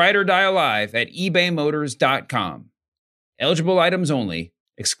 Keep your ride or die alive at ebaymotors.com. Eligible items only.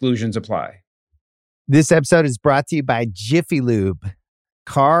 Exclusions apply. This episode is brought to you by Jiffy Lube.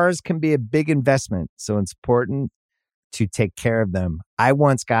 Cars can be a big investment, so it's important to take care of them. I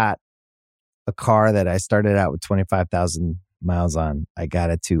once got a car that I started out with 25,000 miles on. I got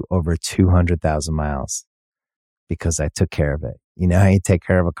it to over 200,000 miles because I took care of it. You know how you take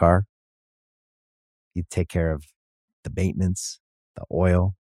care of a car? You take care of the maintenance, the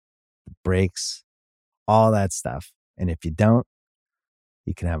oil, the brakes, all that stuff. And if you don't,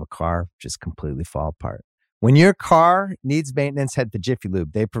 you can have a car just completely fall apart. When your car needs maintenance, head to Jiffy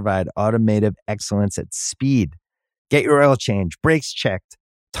Lube. They provide automotive excellence at speed. Get your oil change, brakes checked,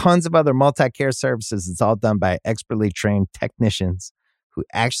 tons of other multi-care services. It's all done by expertly trained technicians who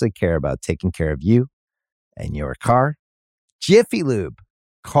actually care about taking care of you and your car. Jiffy Lube,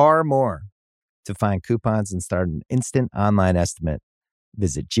 car more. To find coupons and start an instant online estimate,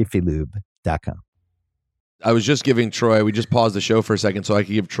 visit jiffylube.com. I was just giving Troy, we just paused the show for a second so I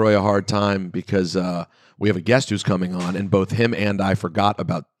could give Troy a hard time because we have a guest who's coming on, and both him and I forgot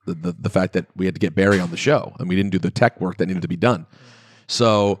about the fact that we had to get Barry on the show, and we didn't do the tech work that needed to be done.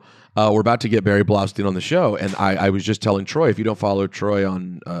 So we're about to get Barry Blaustein on the show, and I was just telling Troy, if you don't follow Troy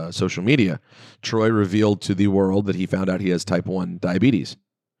on social media, Troy revealed to the world that he found out he has type 1 diabetes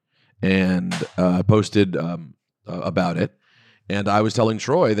and posted about it. And I was telling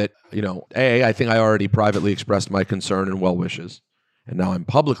Troy that, I think I already privately expressed my concern and well wishes. And now I'm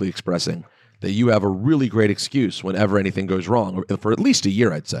publicly expressing that you have a really great excuse whenever anything goes wrong, for at least a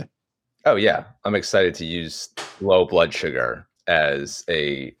year, I'd say. Oh, yeah. I'm excited to use low blood sugar as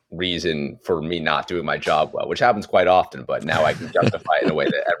a reason for me not doing my job well, which happens quite often. But now I can justify it in a way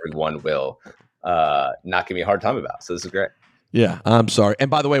that everyone will not give me a hard time about. So this is great. Yeah, I'm sorry. And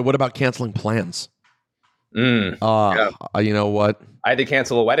by the way, what about canceling plans? Yeah. You know what? I had to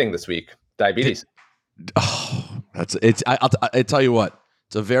cancel a wedding this week. Diabetes. I tell you what,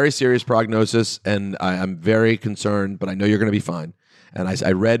 it's a very serious prognosis, and I'm very concerned, but I know you're going to be fine. And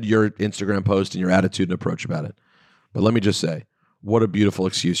I read your Instagram post and your attitude and approach about it. But let me just say, what a beautiful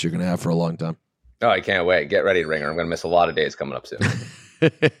excuse you're going to have for a long time. Oh, I can't wait. Get ready, Ringer. I'm going to miss a lot of days coming up soon.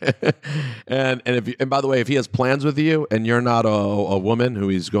 and by the way, if he has plans with you and you're not a woman who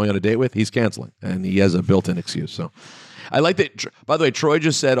he's going on a date with, he's canceling, and he has a built-in excuse. So I like that. By the way, Troy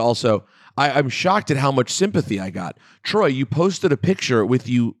just said also, I'm shocked at how much sympathy I got. Troy, you posted a picture with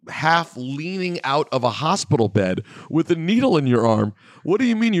you half leaning out of a hospital bed with a needle in your arm. What do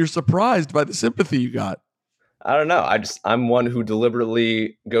you mean you're surprised by the sympathy you got? I don't know. I'm one who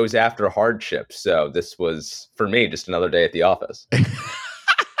deliberately goes after hardship. So this was, for me, just another day at the office.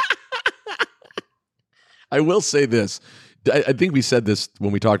 I will say this. I think we said this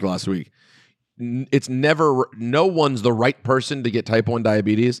when we talked last week. It's never, no one's the right person to get type 1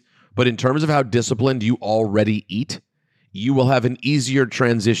 diabetes, but in terms of how disciplined you already eat, you will have an easier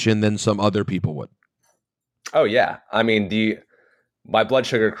transition than some other people would. Oh, yeah. I mean, my blood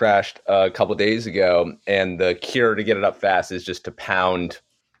sugar crashed a couple of days ago, and the cure to get it up fast is just to pound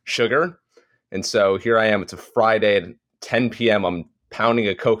sugar. And so here I am. It's a Friday at 10 p.m. I'm pounding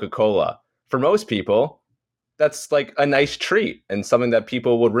a Coca-Cola. For most people, that's like a nice treat and something that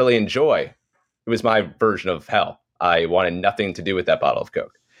people would really enjoy. It was my version of hell. I wanted nothing to do with that bottle of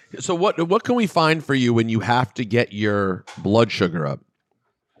Coke. So what can we find for you when you have to get your blood sugar up?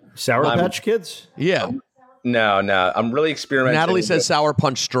 Sour Patch Kids? Yeah. No. I'm really experimenting. Natalie says Sour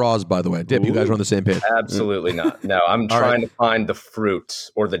Punch straws, by the way. Dip, you guys are on the same page. Absolutely not. No, I'm trying to find the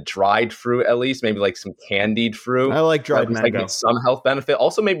fruit, or the dried fruit at least, maybe like some candied fruit. I like dried mango. Like some health benefit.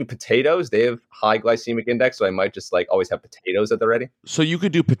 Also maybe potatoes. They have high glycemic index, so I might just like always have potatoes at the ready. So you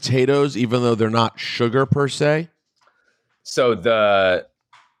could do potatoes even though they're not sugar per se? So the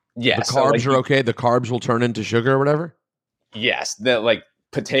carbs are okay? The carbs will turn into sugar or whatever? Yes.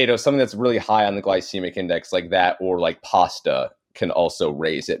 Potatoes, something that's really high on the glycemic index like that, or like pasta can also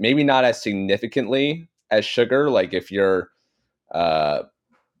raise it. Maybe not as significantly as sugar. Like if you're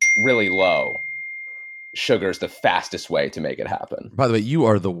really low, sugar is the fastest way to make it happen. By the way, you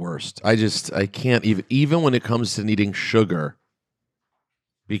are the worst. I can't even when it comes to needing sugar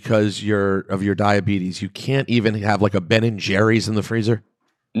because of your diabetes, you can't even have like a Ben & Jerry's in the freezer?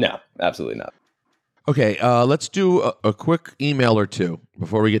 No, absolutely not. Okay, let's do a quick email or two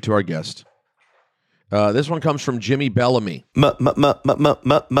before we get to our guest. This one comes from Jimmy Bellamy.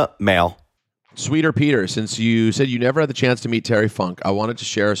 Mail. Sweeter Peter, since you said you never had the chance to meet Terry Funk, I wanted to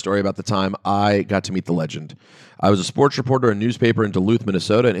share a story about the time I got to meet the legend. I was a sports reporter at a newspaper in Duluth,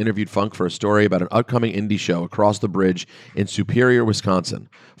 Minnesota, and interviewed Funk for a story about an upcoming indie show across the bridge in Superior, Wisconsin.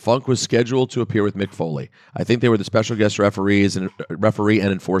 Funk was scheduled to appear with Mick Foley. I think they were the special guest referee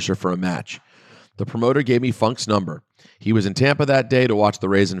and enforcer for a match. The promoter gave me Funk's number. He was in Tampa that day to watch the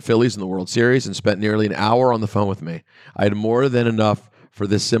Rays and Phillies in the World Series and spent nearly an hour on the phone with me. I had more than enough for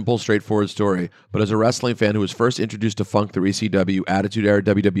this simple, straightforward story, but as a wrestling fan who was first introduced to Funk through ECW, Attitude Era,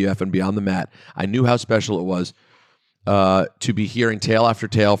 WWF, and Beyond the Mat, I knew how special it was to be hearing tale after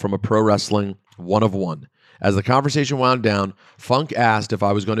tale from a pro wrestling one-of-one. As the conversation wound down, Funk asked if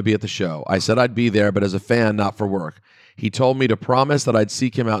I was going to be at the show. I said I'd be there, but as a fan, not for work. He told me to promise that I'd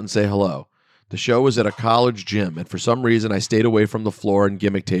seek him out and say hello. The show was at a college gym, and for some reason I stayed away from the floor and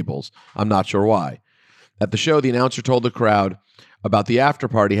gimmick tables. I'm not sure why. At the show, the announcer told the crowd about the after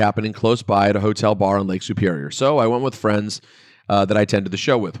party happening close by at a hotel bar in Lake Superior. So I went with friends that I attended the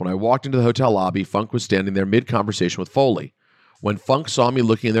show with. When I walked into the hotel lobby, Funk was standing there mid-conversation with Foley. When Funk saw me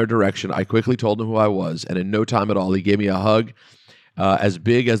looking in their direction, I quickly told him who I was, and in no time at all, he gave me a hug as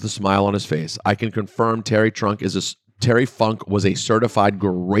big as the smile on his face. I can confirm Terry Funk was a certified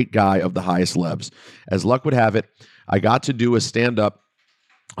great guy of the highest levels. As luck would have it, I got to do a stand-up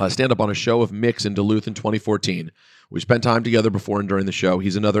on a show of Mick's in Duluth in 2014. We spent time together before and during the show.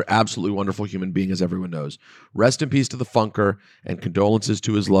 He's another absolutely wonderful human being, as everyone knows. Rest in peace to the Funker, and condolences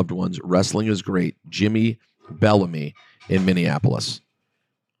to his loved ones. Wrestling is great. Jimmy Bellamy in Minneapolis.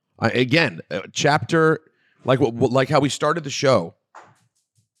 Chapter like how we started the show,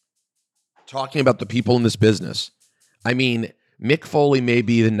 talking about the people in this business. I mean, Mick Foley may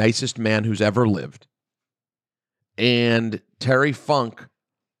be the nicest man who's ever lived. And Terry Funk,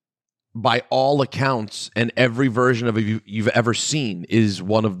 by all accounts and every version of you've ever seen, is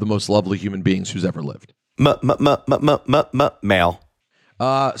one of the most lovely human beings who's ever lived. Male.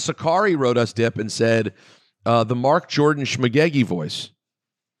 Sakari wrote us, Dip, and said, the Mark Jordan Schmagegi voice.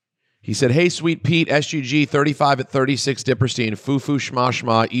 He said, hey, Sweet Pete, SGG, 35 at 36, Dipperstein, Fufu Shma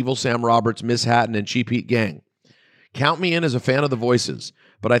Shma, Evil Sam Roberts, Miss Hatton, and Cheap Heat Gang. Count me in as a fan of the voices,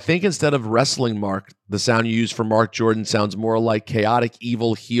 but I think instead of wrestling Mark, the sound you use for Mark Jordan sounds more like chaotic,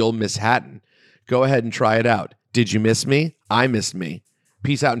 evil heel Miss Hatton. Go ahead and try it out. Did you miss me? I missed me.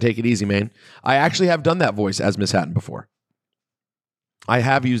 Peace out and take it easy, man. I actually have done that voice as Miss Hatton before. I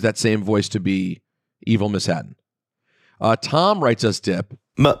have used that same voice to be evil Miss Hatton. Tom writes us, Dip.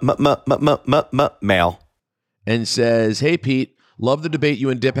 Male. And says, hey, Pete, love the debate you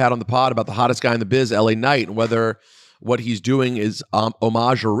and Dip had on the pod about the hottest guy in the biz, LA Knight, and whether what he's doing is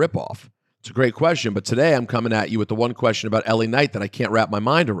homage or ripoff. It's a great question, but today I'm coming at you with the one question about LA Knight that I can't wrap my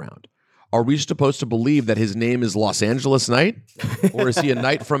mind around. Are we supposed to believe that his name is Los Angeles Knight, or is he a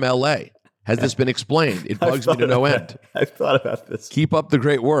knight from LA? Has this been explained? It bugs me to no end. I've thought about this. Keep up the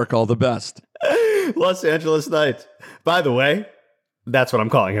great work. All the best. Los Angeles Knight. By the way, that's what I'm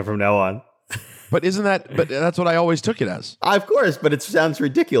calling him from now on. But that's what I always took it as. Of course, but it sounds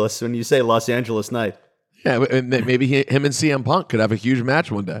ridiculous when you say Los Angeles Knight. Yeah, maybe him and CM Punk could have a huge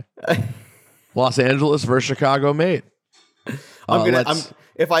match one day. Los Angeles versus Chicago made.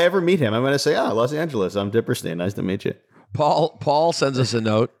 If I ever meet him, I'm going to say, Los Angeles, I'm Dipperstein. Nice to meet you. Paul sends us a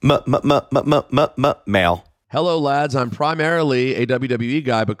note. Male. Hello, lads. I'm primarily a WWE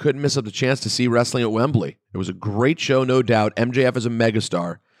guy, but couldn't miss up the chance to see wrestling at Wembley. It was a great show, no doubt. MJF is a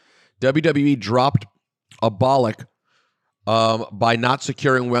megastar. WWE dropped a bollock by not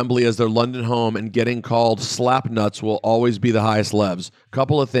securing Wembley as their London home, and getting called slapnuts will always be the highest levels.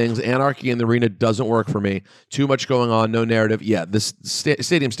 Couple of things. Anarchy in the arena doesn't work for me. Too much going on, no narrative. Yeah, this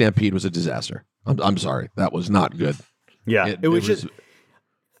Stadium Stampede was a disaster. I'm sorry. That was not good. Yeah, it was just...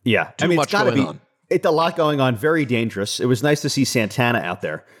 Yeah. Too much going on. It's a lot going on. Very dangerous. It was nice to see Santana out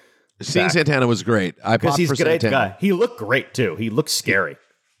there. Seeing Santana was great. I popped he's for a great Santana. guy. He looked great, too. He looked scary.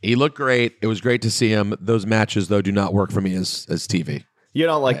 He looked great. It was great to see him. Those matches, though, do not work for me as TV. You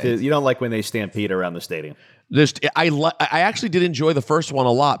don't like when they stampede around the stadium. I actually did enjoy the first one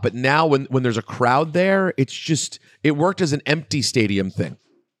a lot, but now when there's a crowd there, it worked as an empty stadium thing.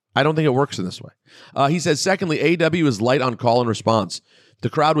 I don't think it works in this way. He says, secondly, AEW is light on call and response. The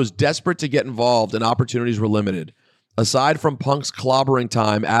crowd was desperate to get involved and opportunities were limited. Aside from Punk's clobbering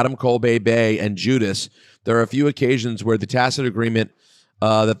time, Adam Cole, Bay, and Judas, there are a few occasions where the tacit agreement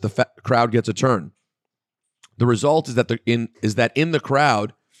that the crowd gets a turn. The result is that in the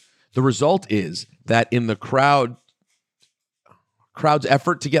crowd's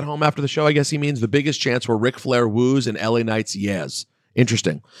effort to get home after the show, I guess he means, the biggest chants were Ric Flair woos and LA Knight's yes.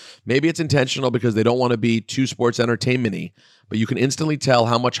 Interesting. Maybe it's intentional because they don't want to be too sports entertainment-y, but you can instantly tell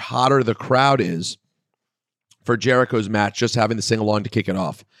how much hotter the crowd is for Jericho's match, just having the sing-along to kick it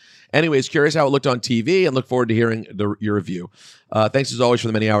off. Anyways, curious how it looked on TV and look forward to hearing your review. Thanks as always for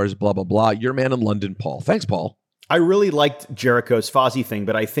the many hours, blah, blah, blah. Your man in London, Paul. Thanks, Paul. I really liked Jericho's Fozzy thing,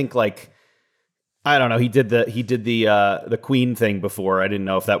 but I think I don't know, he did the Queen thing before. I didn't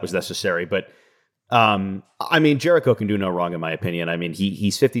know if that was necessary, but Jericho can do no wrong in my opinion. I mean,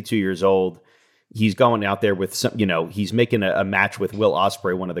 he's 52 years old. He's going out there with some, he's making a match with Will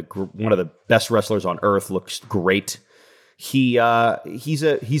Ospreay, one of the best wrestlers on earth. Looks great. He's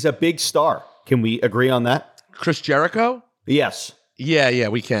a big star. Can we agree on that? Chris Jericho? Yes. Yeah,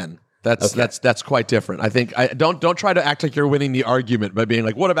 we can. That's quite different. I think don't try to act like you're winning the argument by being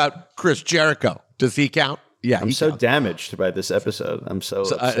like, what about Chris Jericho? Does he count? Yeah, I'm so damaged by this episode. I'm so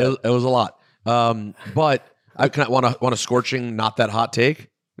upset. It was a lot. But I want a scorching, not that hot take.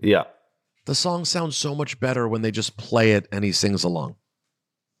 Yeah. The song sounds so much better when they just play it and he sings along.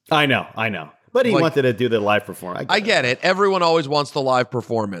 I know. But he wanted to do the live performance. I get it. Everyone always wants the live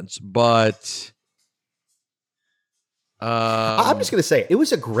performance, but I'm just gonna say it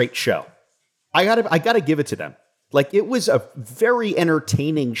was a great show. I gotta give it to them. Like, it was a very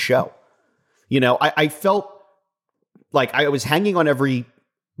entertaining show. You know, I felt like I was hanging on every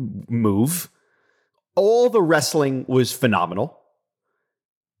move. All the wrestling was phenomenal,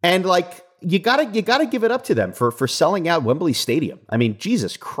 and like, you gotta give it up to them for selling out Wembley Stadium. I mean,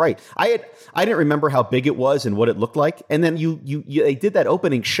 Jesus Christ! I didn't remember how big it was and what it looked like, and then they did that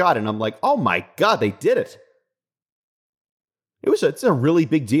opening shot, and I'm like, oh my God, they did it! It's a really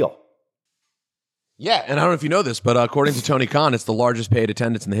big deal. Yeah, and I don't know if you know this, but according to Tony Khan, it's the largest paid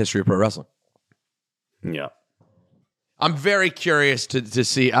attendance in the history of pro wrestling. Yeah. I'm very curious to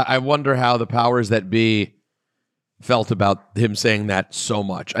see. I wonder how the powers that be felt about him saying that so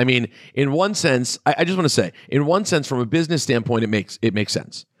much. I mean, in one sense, I just want to say, in one sense, from a business standpoint, it makes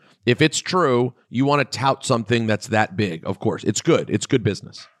sense. If it's true, you want to tout something that's that big. Of course, it's good. It's good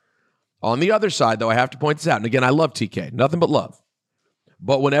business. On the other side, though, I have to point this out. And again, I love TK. Nothing but love.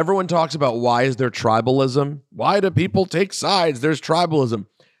 But when everyone talks about why is there tribalism, why do people take sides? There's tribalism.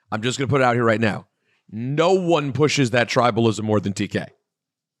 I'm just going to put it out here right now. No one pushes that tribalism more than TK.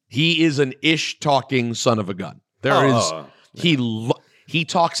 He is an ish-talking son of a gun. He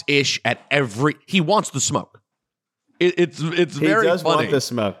talks ish at every... He wants the smoke. It's very funny. He does want the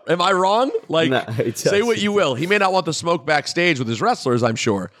smoke. Am I wrong? Like, no, say what you will. He may not want the smoke backstage with his wrestlers, I'm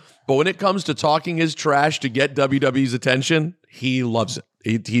sure. But when it comes to talking his trash to get WWE's attention, he loves it.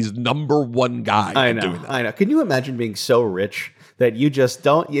 He's number one guy. I know. Doing that. I know. Can you imagine being so rich that you just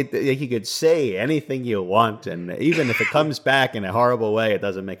don't? You could say anything you want, and even if it comes back in a horrible way, it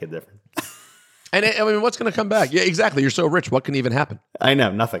doesn't make a difference. And I mean, what's going to come back? Yeah, exactly. You're so rich. What can even happen? I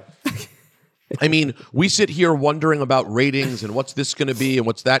know. Nothing. I mean, we sit here wondering about ratings and what's this going to be and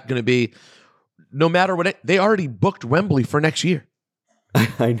what's that going to be. No matter what, they already booked Wembley for next year.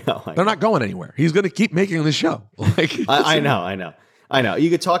 I know. They're not going anywhere. He's going to keep making the show. Like, I know. You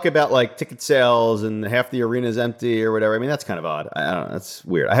could talk about like ticket sales and half the arena's empty or whatever. I mean, that's kind of odd. I don't know. That's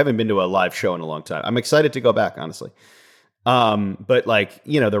weird. I haven't been to a live show in a long time. I'm excited to go back, honestly. But like,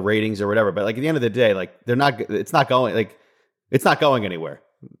 you know, the ratings or whatever. But like at the end of the day, like it's not going anywhere.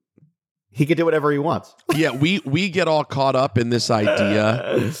 He could do whatever he wants. Yeah, we get all caught up in this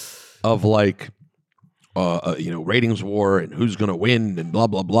idea of like, ratings war and who's going to win and blah,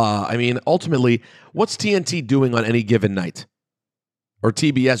 blah, blah. I mean, ultimately, what's TNT doing on any given night? Or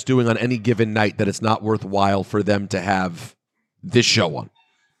TBS doing on any given night that it's not worthwhile for them to have this show on?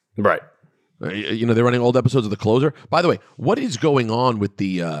 Right. They're running old episodes of The Closer. By the way, what is going on with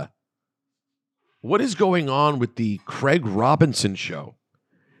the Craig Robinson show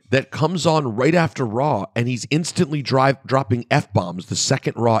that comes on right after Raw and he's instantly dropping F-bombs the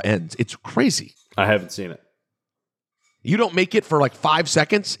second Raw ends? It's crazy. I haven't seen it. You don't make it for like 5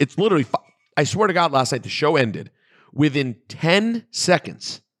 seconds. It's literally, I swear to God, last night the show ended. Within 10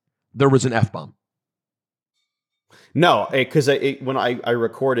 seconds, there was an F-bomb. No, because when I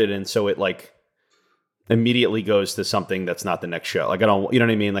recorded, and so it like immediately goes to something that's not the next show. Like I don't, you know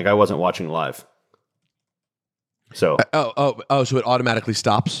what I mean? Like I wasn't watching live. So so it automatically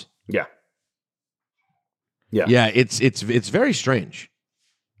stops. Yeah. It's very strange.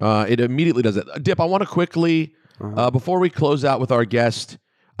 It immediately does it. Dip, I want to quickly before we close out with our guest,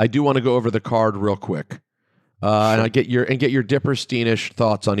 I do want to go over the card real quick. And I get your Dippersteinish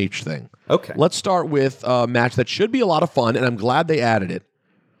thoughts on each thing. Okay. Let's start with a match that should be a lot of fun, and I'm glad they added it.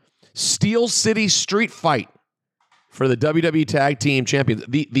 Steel City Street Fight for the WWE Tag Team Champions,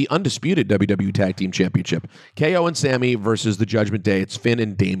 the undisputed WWE Tag Team Championship. KO and Sammy versus the Judgment Day. It's Finn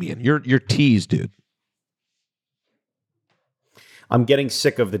and Damian. You're teased, dude. I'm getting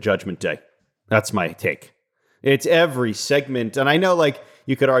sick of the Judgment Day. That's my take. It's every segment, and I know like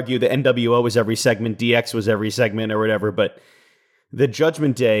you could argue the NWO was every segment, DX was every segment or whatever, but the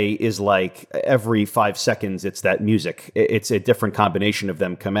Judgment Day is like every 5 seconds, it's that music. It's a different combination of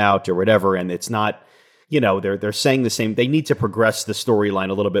them come out or whatever, and it's not, they're saying the same. They need to progress the storyline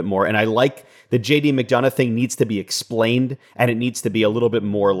a little bit more, and I like the JD McDonough thing needs to be explained, and it needs to be a little bit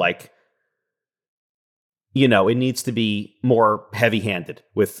more like, it needs to be more heavy-handed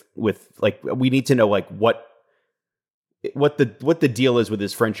with like, we need to know like what the deal is with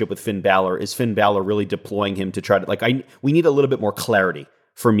his friendship with Finn Balor. Is Finn Balor really deploying him to try to we need a little bit more clarity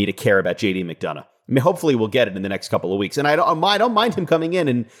for me to care about JD McDonough. I mean, hopefully we'll get it in the next couple of weeks. And I don't mind him coming in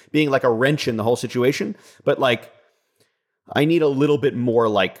and being like a wrench in the whole situation, but like I need a little bit more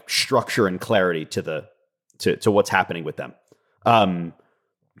like structure and clarity to what's happening with them. And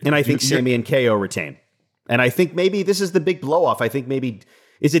I think Sammy and KO retain. And I think maybe this is the big blow off. I think maybe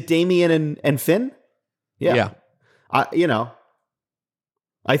is it Damian and Finn? Yeah. I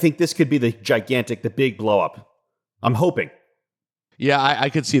think this could be the big blow up. I'm hoping. Yeah, I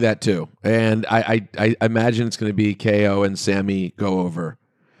could see that too. And I imagine it's going to be KO and Sammy go over.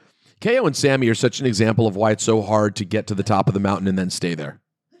 KO and Sammy are such an example of why it's so hard to get to the top of the mountain and then stay there.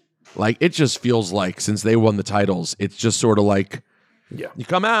 Like, it just feels like since they won the titles, it's just sort of like, you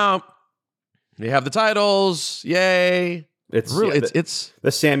come out, you have the titles, yay. It's really, it's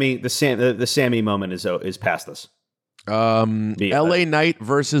the Sammy moment is past us. LA Knight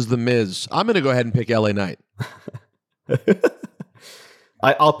versus The Miz. I'm going to go ahead and pick LA Knight.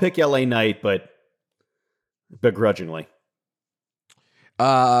 I'll pick LA Knight, but begrudgingly.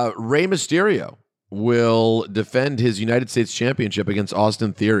 Rey Mysterio will defend his United States Championship against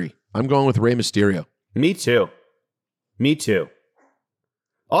Austin Theory. I'm going with Rey Mysterio. Me too.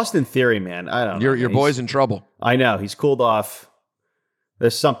 Austin Theory, man. I don't know. Your boy's in trouble. I know. He's cooled off.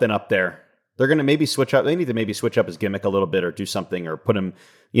 There's something up there. They're going to maybe switch up. They need to maybe switch up his gimmick a little bit or do something or put him,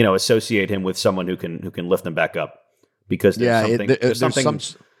 associate him with someone who can lift him back up. Because there's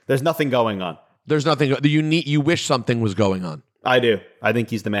nothing going on. There's nothing. You wish something was going on. I do. I think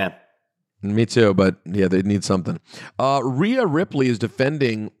he's the man. Me too, but yeah, they need something. Rhea Ripley is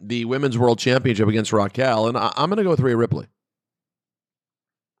defending the Women's World Championship against Raquel, and I'm going to go with Rhea Ripley.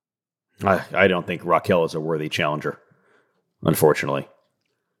 I don't think Raquel is a worthy challenger, unfortunately.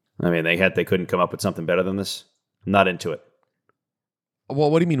 I mean, they couldn't come up with something better than this. I'm not into it. Well,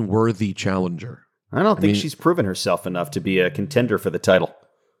 what do you mean worthy challenger? I don't think she's proven herself enough to be a contender for the title.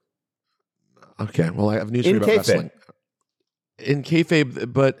 Okay, well, I have news for you about wrestling. In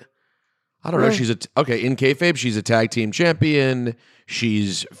kayfabe, but I don't know. In kayfabe, she's a tag team champion.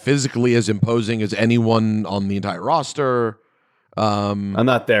 She's physically as imposing as anyone on the entire roster. I'm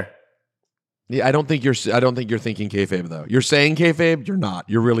not there. Yeah, I don't think you're thinking kayfabe though. You're saying kayfabe. You're not.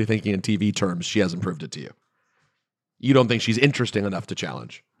 You're really thinking in TV terms. She hasn't proved it to you. You don't think she's interesting enough to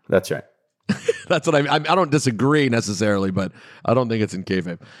challenge. That's right. That's what I don't disagree necessarily, but I don't think it's in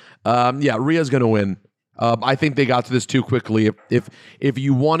kayfabe. Yeah, Rhea's going to win. I think they got to this too quickly. If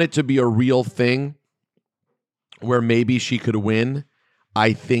you want it to be a real thing where maybe she could win,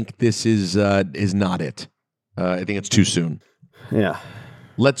 I think this is not it. I think it's too soon. Yeah.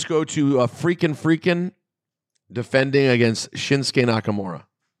 Let's go to Freakin' defending against Shinsuke Nakamura.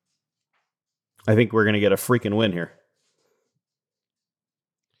 I think we're going to get a freaking win here.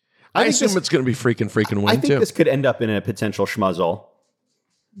 I assume it's going to be freaking win, I think too. this could end up in a potential schmuzzle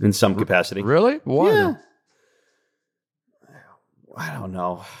in some capacity. Really? Why? Yeah. I don't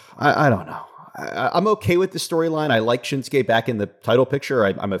know. I don't know. I'm okay with the storyline. I like Shinsuke back in the title picture.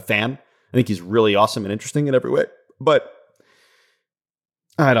 I'm a fan. I think he's really awesome and interesting in every way. But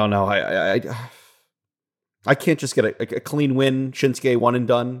I don't know. I can't just get a clean win. Shinsuke one and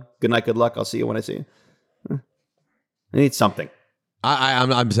done. Good night, good luck. I'll see you when I see you. I need something.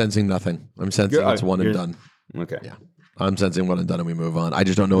 I'm sensing nothing. I'm sensing it's one and done. Okay. Yeah. I'm sensing one and done and we move on. I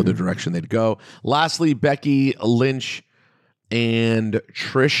just don't know the direction they'd go. Lastly, Becky Lynch and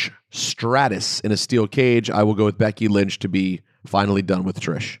Trish Stratus in a steel cage. I will go with Becky Lynch to be finally done with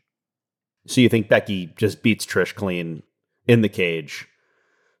Trish. So you think Becky just beats Trish clean in the cage?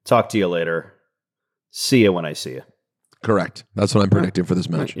 Talk to you later. See you when I see you. Correct. That's what I'm predicting for this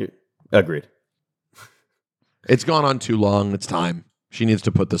match. Agreed. It's gone on too long. It's time. She needs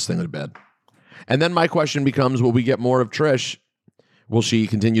to put this thing to bed. And then my question becomes, will we get more of Trish? Will she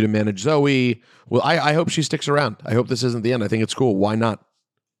continue to manage Zoe? Well, I hope she sticks around. I hope this isn't the end. I think it's cool. Why not?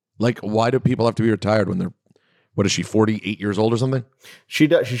 Like, why do people have to be retired when they're, what is she, 48 years old or something? She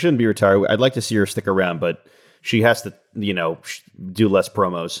shouldn't be retired. I'd like to see her stick around, but she has to, do less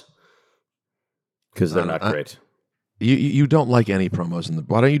promos because they're not great. You don't like any promos in the.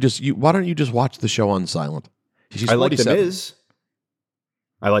 Why don't you just watch the show on silent? I like The Miz.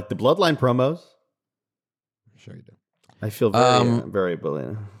 I like the Bloodline promos. Sure you do. I feel very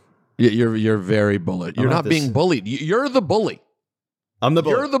bullied. You're very bullied. You're not being bullied. You're the bully. I'm the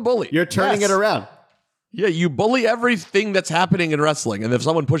bully. You're the bully. You're turning it around. Yeah, you bully everything that's happening in wrestling, and if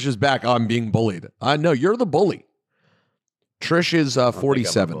someone pushes back, I'm being bullied. I know you're the bully. Trish is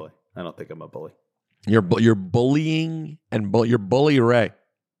 47. I don't think I'm a bully. You're bullying and you're bully Ray.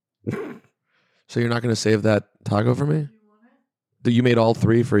 So you're not going to save that taco for me? You made all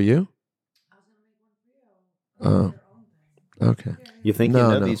three for you? Oh, okay. You think you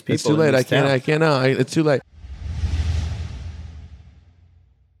know these people? It's too late. I can't. It's too late.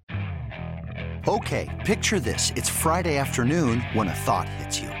 Okay, picture this. It's Friday afternoon when a thought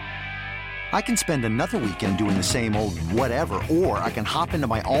hits you. I can spend another weekend doing the same old whatever, or I can hop into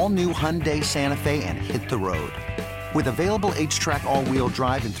my all-new Hyundai Santa Fe and hit the road. With available H-Track all-wheel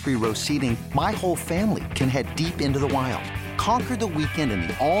drive and 3-row seating, my whole family can head deep into the wild. Conquer the weekend in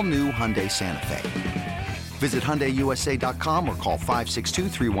the all-new Hyundai Santa Fe. Visit HyundaiUSA.com or call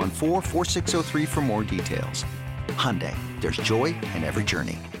 562-314-4603 for more details. Hyundai, there's joy in every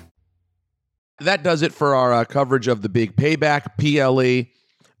journey. That does it for our coverage of the big payback, PLE.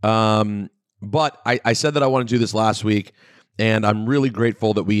 But I said that I want to do this last week, and I'm really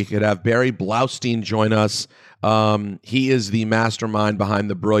grateful that we could have Barry Blaustein join us. He is the mastermind behind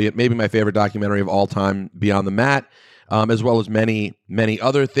the brilliant, maybe my favorite documentary of all time, Beyond the Mat, as well as many, many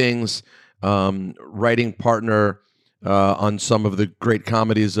other things. Writing partner on some of the great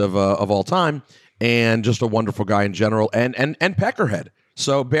comedies of all time, and just a wonderful guy in general, and Peckerhead.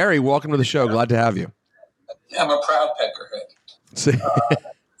 So Barry, welcome to the show. Glad to have you. I'm a proud Peckerhead.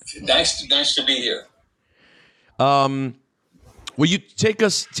 Nice to be here. Will you take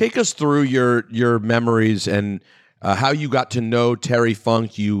us through your memories and how you got to know Terry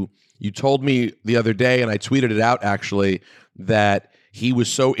Funk? You told me the other day, and I tweeted it out actually, that he was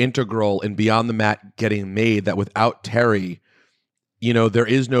so integral in Beyond the Mat getting made that without Terry, there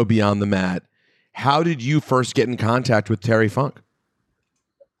is no Beyond the Mat. How did you first get in contact with Terry Funk?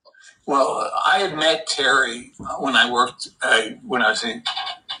 Well, I had met Terry when I was in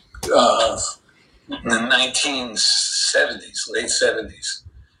the 1970s, late 70s,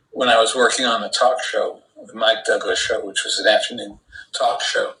 when I was working on the talk show, the Mike Douglas show, which was an afternoon talk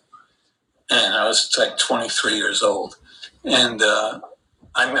show. And I was like 23 years old. And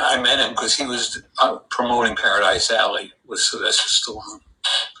I met him because he was promoting Paradise Alley with Sylvester Stallone.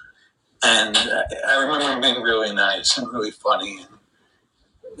 And I remember him being really nice and really funny.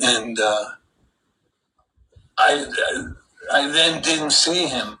 And I then didn't see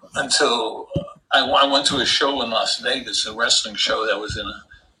him until I went to a show in Las Vegas, a wrestling show that was it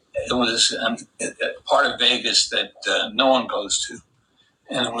was a part of Vegas that no one goes to.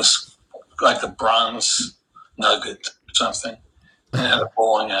 And it was like a bronze nugget or something. And had a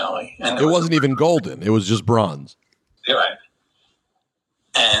bowling alley. And it wasn't even golden. It was just bronze. You're right.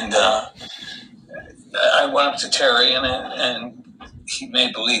 And I went up to Terry, and he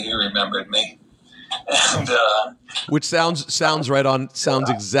made believe he remembered me. And which sounds right on. Sounds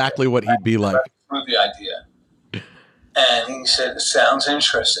exactly what he'd be like. Through the idea, and he said, "Sounds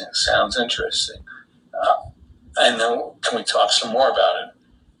interesting. Sounds interesting." And then, can we talk some more about it?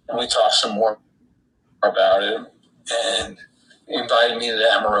 And we talked some more about it, and he invited me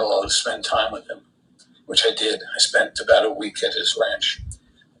to Amarillo to spend time with him, which I did. I spent about a week at his ranch,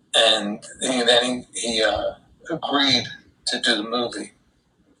 and then he agreed to do the movie.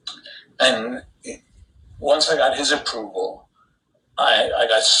 And once I got his approval, I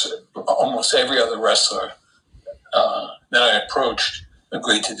got almost every other wrestler that I approached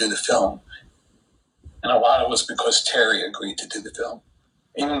agreed to do the film. And a lot of it was because Terry agreed to do the film.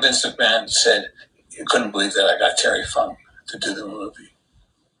 Even Vince McMahon said he couldn't believe that I got Terry Funk to do the movie.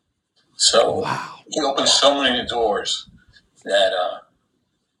 So wow. He opened so many doors that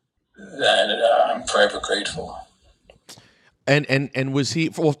I'm forever grateful. And was he,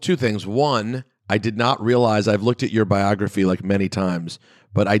 well, two things. One, I did not realize, I've looked at your biography like many times,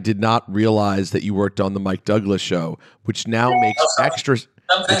 but I did not realize that you worked on the Mike Douglas show, which now makes extra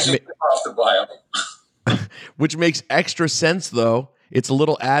off the bio. Which makes extra sense, though. It's a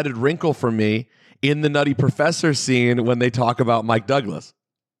little added wrinkle for me in the Nutty Professor scene when they talk about Mike Douglas.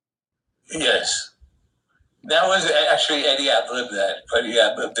 Yes. That was actually, Eddie outlived that, but he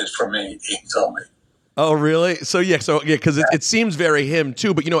outlived it for me, he told me. Oh, really? So, because it seems very him,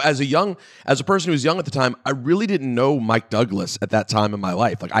 too. But, as a person who was young at the time, I really didn't know Mike Douglas at that time in my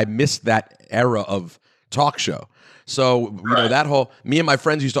life. Like, I missed that era of talk show. So, that whole, me and my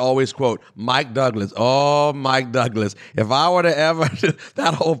friends used to always quote, Mike Douglas. Oh, Mike Douglas. If I were to ever,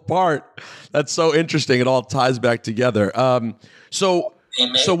 that whole part, that's so interesting. It all ties back together. So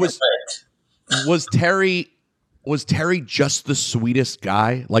was Terry just the sweetest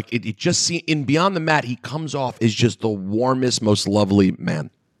guy? Like, it just seemed, in Beyond the Mat, he comes off as just the warmest, most lovely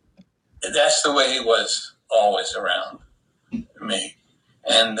man. That's the way he was always around me.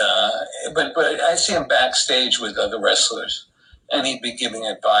 And but I see him backstage with other wrestlers, and he'd be giving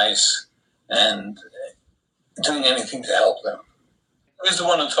advice and doing anything to help them. He was the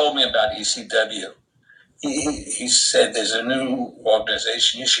one who told me about ECW. He said, "There's a new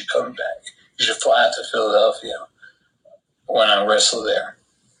organization. You should come back. You should fly out to Philadelphia when I wrestle there."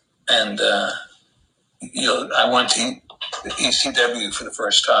 And I went to ECW for the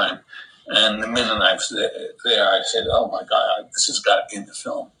first time, And the minute I was there, I said, "Oh my God, this has got to be in the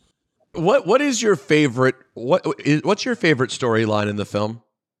film." What is your favorite? What's your favorite storyline in the film?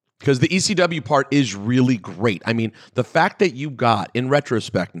 Because the ECW part is really great. I mean, the fact that you got, in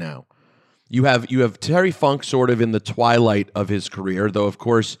retrospect now, you have Terry Funk sort of in the twilight of his career, though of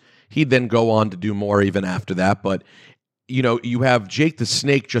course he'd then go on to do more even after that. But you have Jake the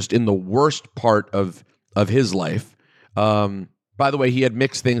Snake just in the worst part of his life. By the way, he had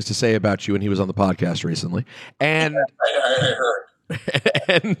mixed things to say about you when he was on the podcast recently. And I heard.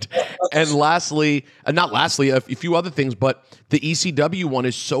 and lastly, not lastly, a few other things, but the ECW one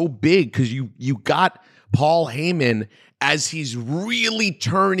is so big because you got Paul Heyman as he's really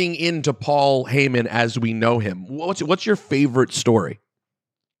turning into Paul Heyman as we know him. What's your favorite story?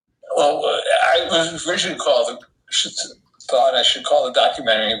 Well, I was originally thought I should call the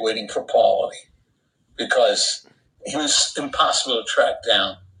documentary "Waiting for Paulie" because he was impossible to track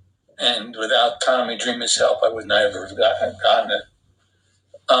down, and without Tommy Dreamer's help, I would never have gotten it.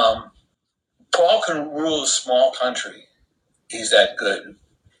 Paul can rule a small country. He's that good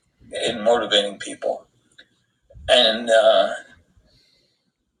in motivating people. And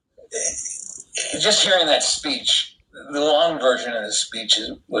just hearing that speech, the long version of the speech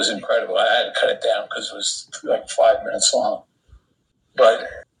was incredible. I had to cut it down because it was like 5 minutes long. But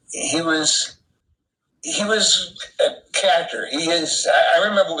he was a character. He is. I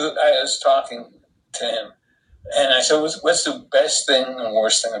remember I was talking to him, and I said, "What's the best thing and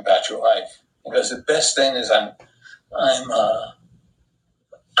worst thing about your life?" Because the best thing is I'm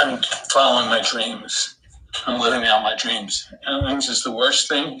following my dreams. I'm living out my dreams. And I think it's the worst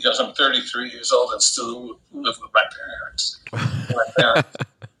thing because I'm 33 years old and still live with my parents.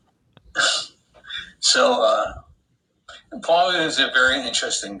 So Paul is a very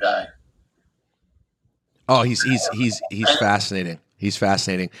interesting guy. Oh, he's fascinating. He's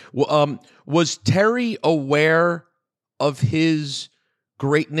fascinating. Well, was Terry aware of his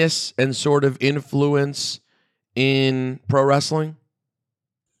greatness and sort of influence in pro wrestling?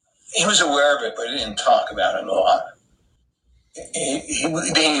 He was aware of it, but he didn't talk about it a lot. He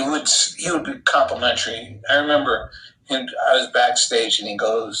would be complimentary. I remember I was backstage and he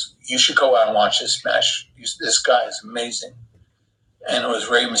goes, "You should go out and watch this match. This guy is amazing." And it was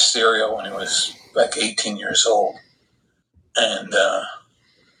Rey Mysterio when he was like 18 years old. And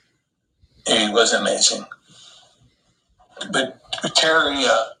he was amazing. But Terry knew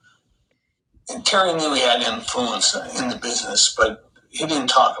he had influence in the business, but he didn't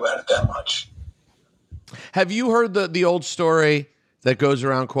talk about it that much. Have you heard the old story that goes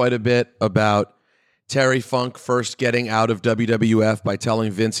around quite a bit about Terry Funk first getting out of WWF by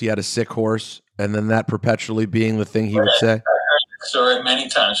telling Vince he had a sick horse, and then that perpetually being the thing he would say? I heard that story many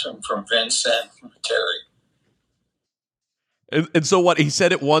times from Vince and from Terry. And so what, he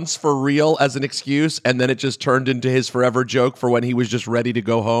said it once for real as an excuse, and then it just turned into his forever joke for when he was just ready to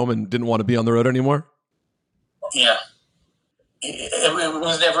go home and didn't want to be on the road anymore? Yeah. It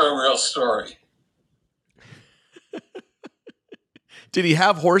was never a real story. Did he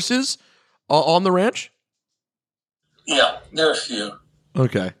have horses on the ranch? Yeah, there are a few.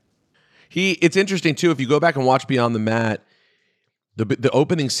 Okay. It's interesting, too, if you go back and watch Beyond the Mat, the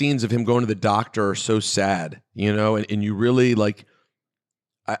opening scenes of him going to the doctor are so sad, and you really, like,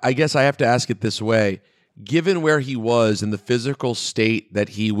 I guess I have to ask it this way. Given where he was and the physical state that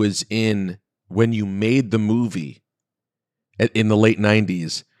he was in when you made the movie in the late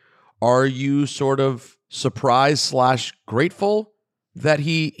 90s, are you sort of surprised / grateful that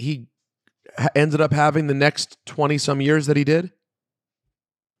he ended up having the next 20-some years that he did?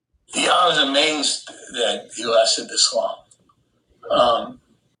 Yeah, I was amazed that he lasted this long.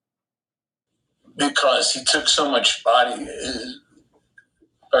 Because he took so much body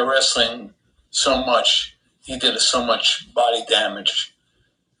by wrestling so much, he did so much body damage.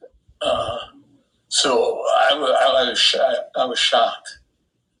 So I was shocked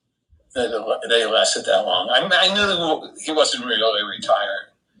that he lasted that long. I knew he wasn't really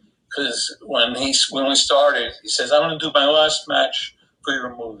retired because when we started, he says, "I'm going to do my last match for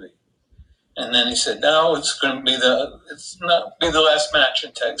your movie." And then he said, "No, it's not be the last match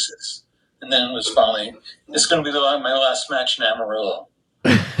in Texas." And then it was finally, "It's going to be my last match in Amarillo."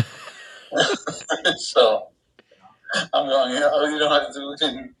 So I'm going, you don't have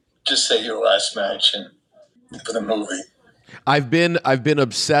to just say your last match for the movie. I've been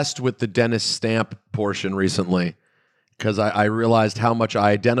obsessed with the Dennis Stamp portion recently because I realized how much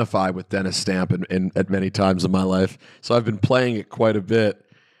I identify with Dennis Stamp at many times in my life. So I've been playing it quite a bit.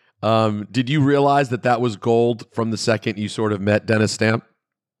 Did you realize that was gold from the second you sort of met Dennis Stamp?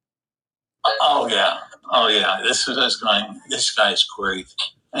 Oh yeah. This guy's great.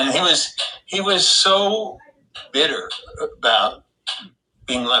 And he was so bitter about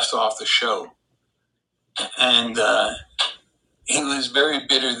being left off the show. And he was very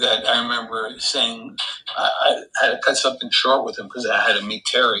bitter that I remember saying, I had to cut something short with him because I had to meet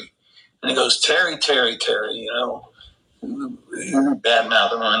Terry. And he goes, Terry, you know, bad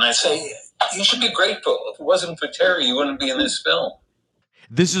mouth him. And I say, you should be grateful. If it wasn't for Terry, you wouldn't be in this film.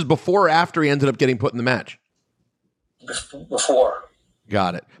 This is before or after he ended up getting put in the match? Before.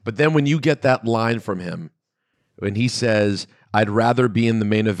 Got it. But then when you get that line from him, when he says, I'd rather be in the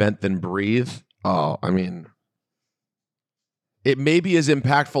main event than breathe. Oh, I mean, it may be as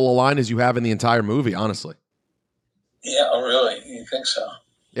impactful a line as you have in the entire movie, honestly. Yeah, oh, really? You think so?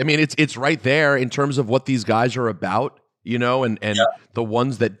 I mean, it's right there in terms of what these guys are about, you know, and the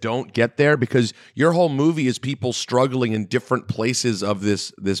ones that don't get there, because your whole movie is people struggling in different places of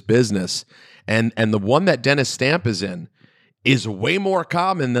this business. And the one that Dennis Stamp is in is way more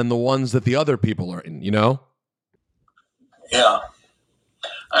common than the ones that the other people are in, you know? Yeah.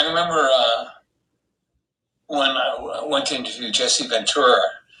 I remember when I went to interview Jesse Ventura,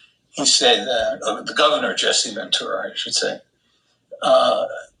 he said, the governor, Jesse Ventura, I should say,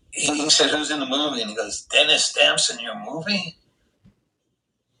 he said, who's in the movie? And he goes, Dennis Stamp's in your movie?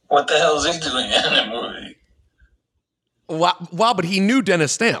 What the hell is he doing in the movie? Wow, but he knew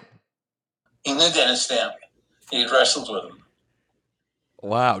Dennis Stamp. He knew Dennis Stamp. He had wrestled with him.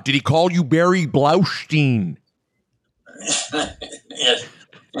 Wow. Did he call you Barry Blaustein? Yes.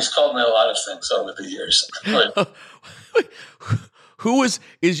 He's called me a lot of things over the years. Who was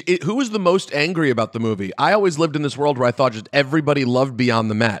the most angry about the movie? I always lived in this world where I thought just everybody loved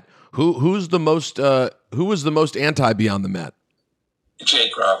Beyond the Mat. Who was the most anti Beyond the Mat?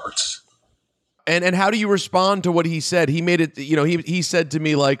 Jake Roberts. And how do you respond to what he said? He made it, you know, he said to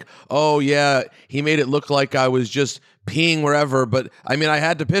me like, oh yeah, he made it look like I was just peeing wherever, but I mean I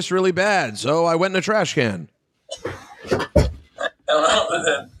had to piss really bad, so I went in a trash can.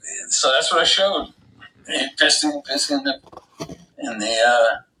 So that's what I showed. He pissed in the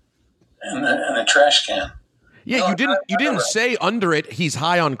trash can. Yeah, you didn't say under it he's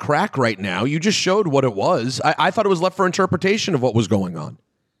high on crack right now. You just showed what it was. I thought it was left for interpretation of what was going on.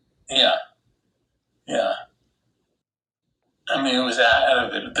 Yeah. Yeah. I mean, it was out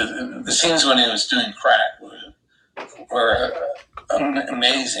of it. The scenes when he was doing crack were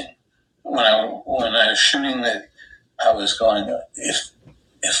amazing. When I was shooting that, I was going, if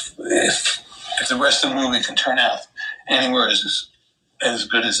the rest of the movie can turn out anywhere as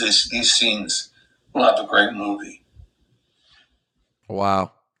good as these scenes, we'll have a great movie.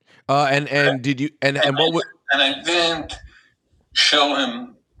 Wow. And did you and what would, and I didn't show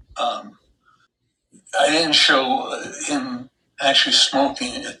him. I didn't show him actually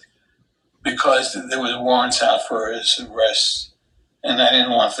smoking it because there was warrants out for his arrest, and I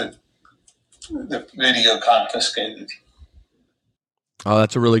didn't want the video confiscated. Oh,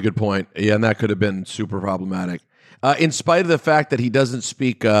 that's a really good point. Yeah, and that could have been super problematic. In spite of the fact that he doesn't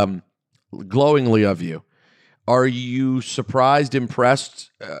speak glowingly of you, are you surprised,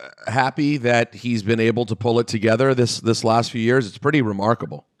 impressed, happy that he's been able to pull it together this last few years? It's pretty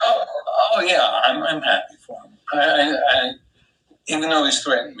remarkable. Oh yeah, I'm happy for him. I even though he's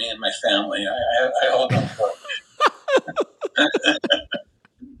threatened me and my family, I hold him for it.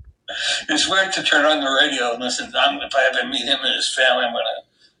 It's weird to turn on the radio and listen. If I ever meet him and his family, I'm going to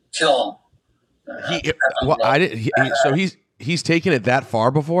kill him. So he's taken it that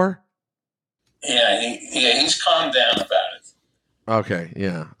far before? Yeah, he's calmed down about it. Okay,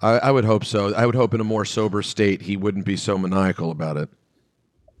 yeah, I would hope so. I would hope in a more sober state he wouldn't be so maniacal about it.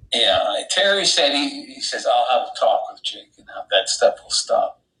 Yeah, Terry said he says I'll have a talk with Jake and how that stuff will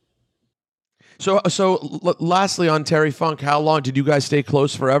stop. So lastly on Terry Funk, how long did you guys stay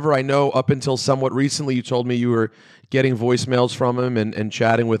close forever? I know up until somewhat recently you told me you were getting voicemails from him and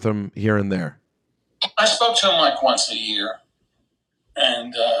chatting with him here and there. I spoke to him like once a year,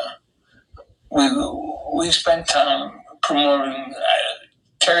 and we spent time promoting.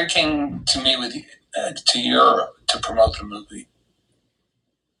 Terry came to me to Europe to promote the movie.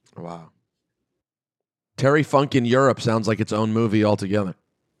 Wow. Terry Funk in Europe sounds like its own movie altogether.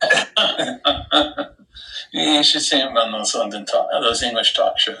 You should see him on those English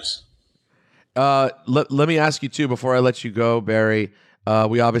talk shows. Let me ask you too before I let you go, Barry.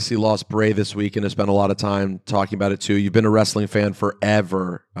 We obviously lost Bray this week and have spent a lot of time talking about it too. You've been a wrestling fan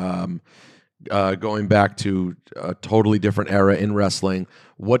forever, going back to a totally different era in wrestling.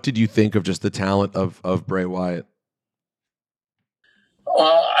 What did you think of just the talent of Bray Wyatt?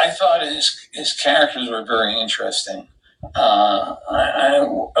 Well, I thought his characters were very interesting. I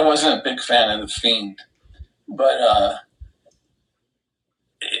wasn't a big fan of The Fiend, but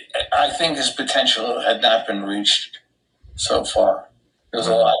I think his potential had not been reached so far. There was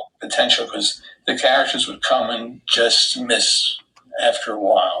a lot of potential because the characters would come and just miss after a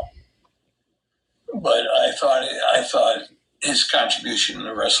while. But I thought his contribution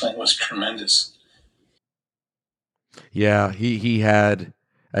to wrestling was tremendous. Yeah, he had,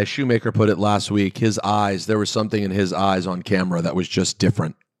 as Shoemaker put it last week, his eyes, there was something in his eyes on camera that was just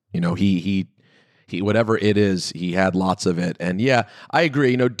different. You know, he whatever it is, he had lots of it. And yeah, I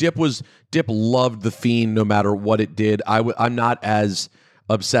agree. You know, Dip loved The Fiend no matter what it did. I'm not as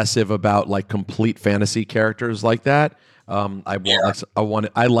obsessive about like complete fantasy characters like that.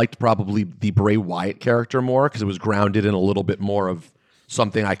 I liked probably the Bray Wyatt character more because it was grounded in a little bit more of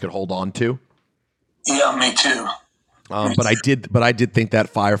something I could hold on to. Yeah, me too. But I did think that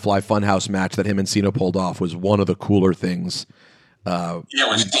Firefly Funhouse match that him and Cena pulled off was one of the cooler things. It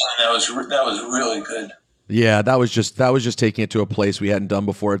was Dean. That was really good. Yeah, that was just taking it to a place we hadn't done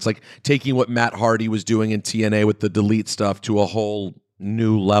before. It's like taking what Matt Hardy was doing in TNA with the Delete stuff to a whole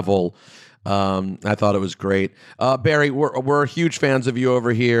new level. I thought it was great. Barry, we're huge fans of you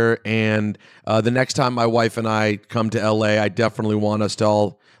over here, and the next time my wife and I come to LA, I definitely want us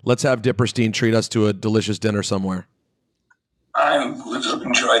to let's have Dipperstein treat us to a delicious dinner somewhere. I would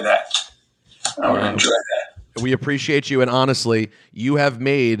enjoy that. I would enjoy that. We appreciate you, and honestly, you've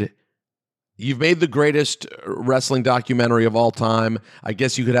made the greatest wrestling documentary of all time. I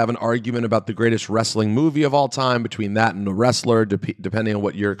guess you could have an argument about the greatest wrestling movie of all time between that and The Wrestler, depending on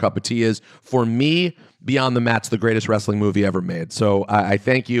what your cup of tea is. For me, Beyond the Mat's the greatest wrestling movie ever made. So I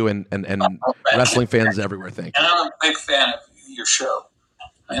thank you, and wrestling fans everywhere, thank you. And I'm a big fan of your show.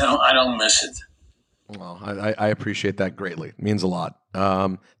 I don't miss it. Well, I appreciate that greatly. It means a lot.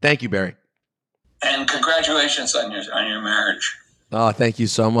 Thank you, Barry. And congratulations on your marriage. Oh, thank you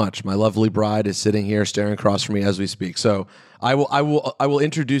so much. My lovely bride is sitting here staring across from me as we speak. So I will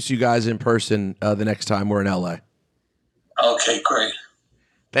introduce you guys in person the next time we're in LA. Okay, great.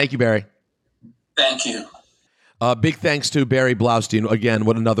 Thank you, Barry. Thank you. Big thanks to Barry Blaustein. Again,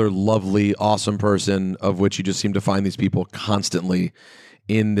 what another lovely, awesome person, of which you just seem to find these people constantly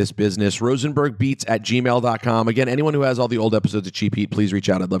in this business. RosenbergBeats@gmail.com. Again, anyone who has all the old episodes of Cheap Heat, please reach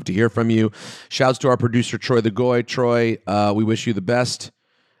out. I'd love to hear from you. Shouts to our producer, Troy the Goy. Troy, we wish you the best.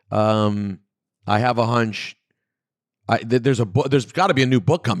 I have a hunch. There's got to be a new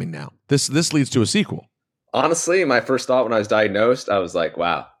book coming now. This leads to a sequel. Honestly, my first thought when I was diagnosed, I was like,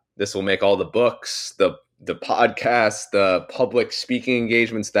 wow, this will make all the books, the podcasts, the public speaking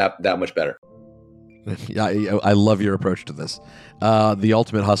engagements that much better. Yeah, I love your approach to this. The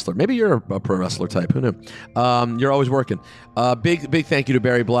ultimate hustler. Maybe you're a pro wrestler type. Who knew? You're always working. Big thank you to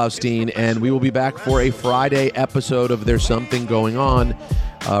Barry Blaustein, and we will be back for a Friday episode of There's Something Going On.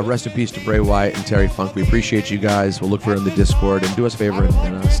 Rest in peace to Bray Wyatt and Terry Funk. We appreciate you guys. We'll look for you in the Discord, and do us a favor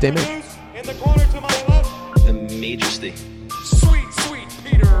and stay made. In the corner to my left, The Majesty. sweet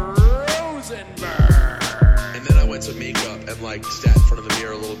Peter Rosenberg. And then I went to makeup and sat in front of the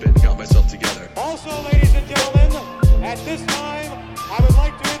mirror a little bit and got myself together. Also, ladies and gentlemen, at this time, I would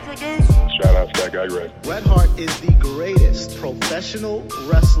like to introduce... Shout out to that guy, Red. Bret Hart is the greatest professional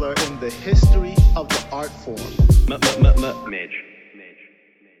wrestler in the history of the art form. Midge.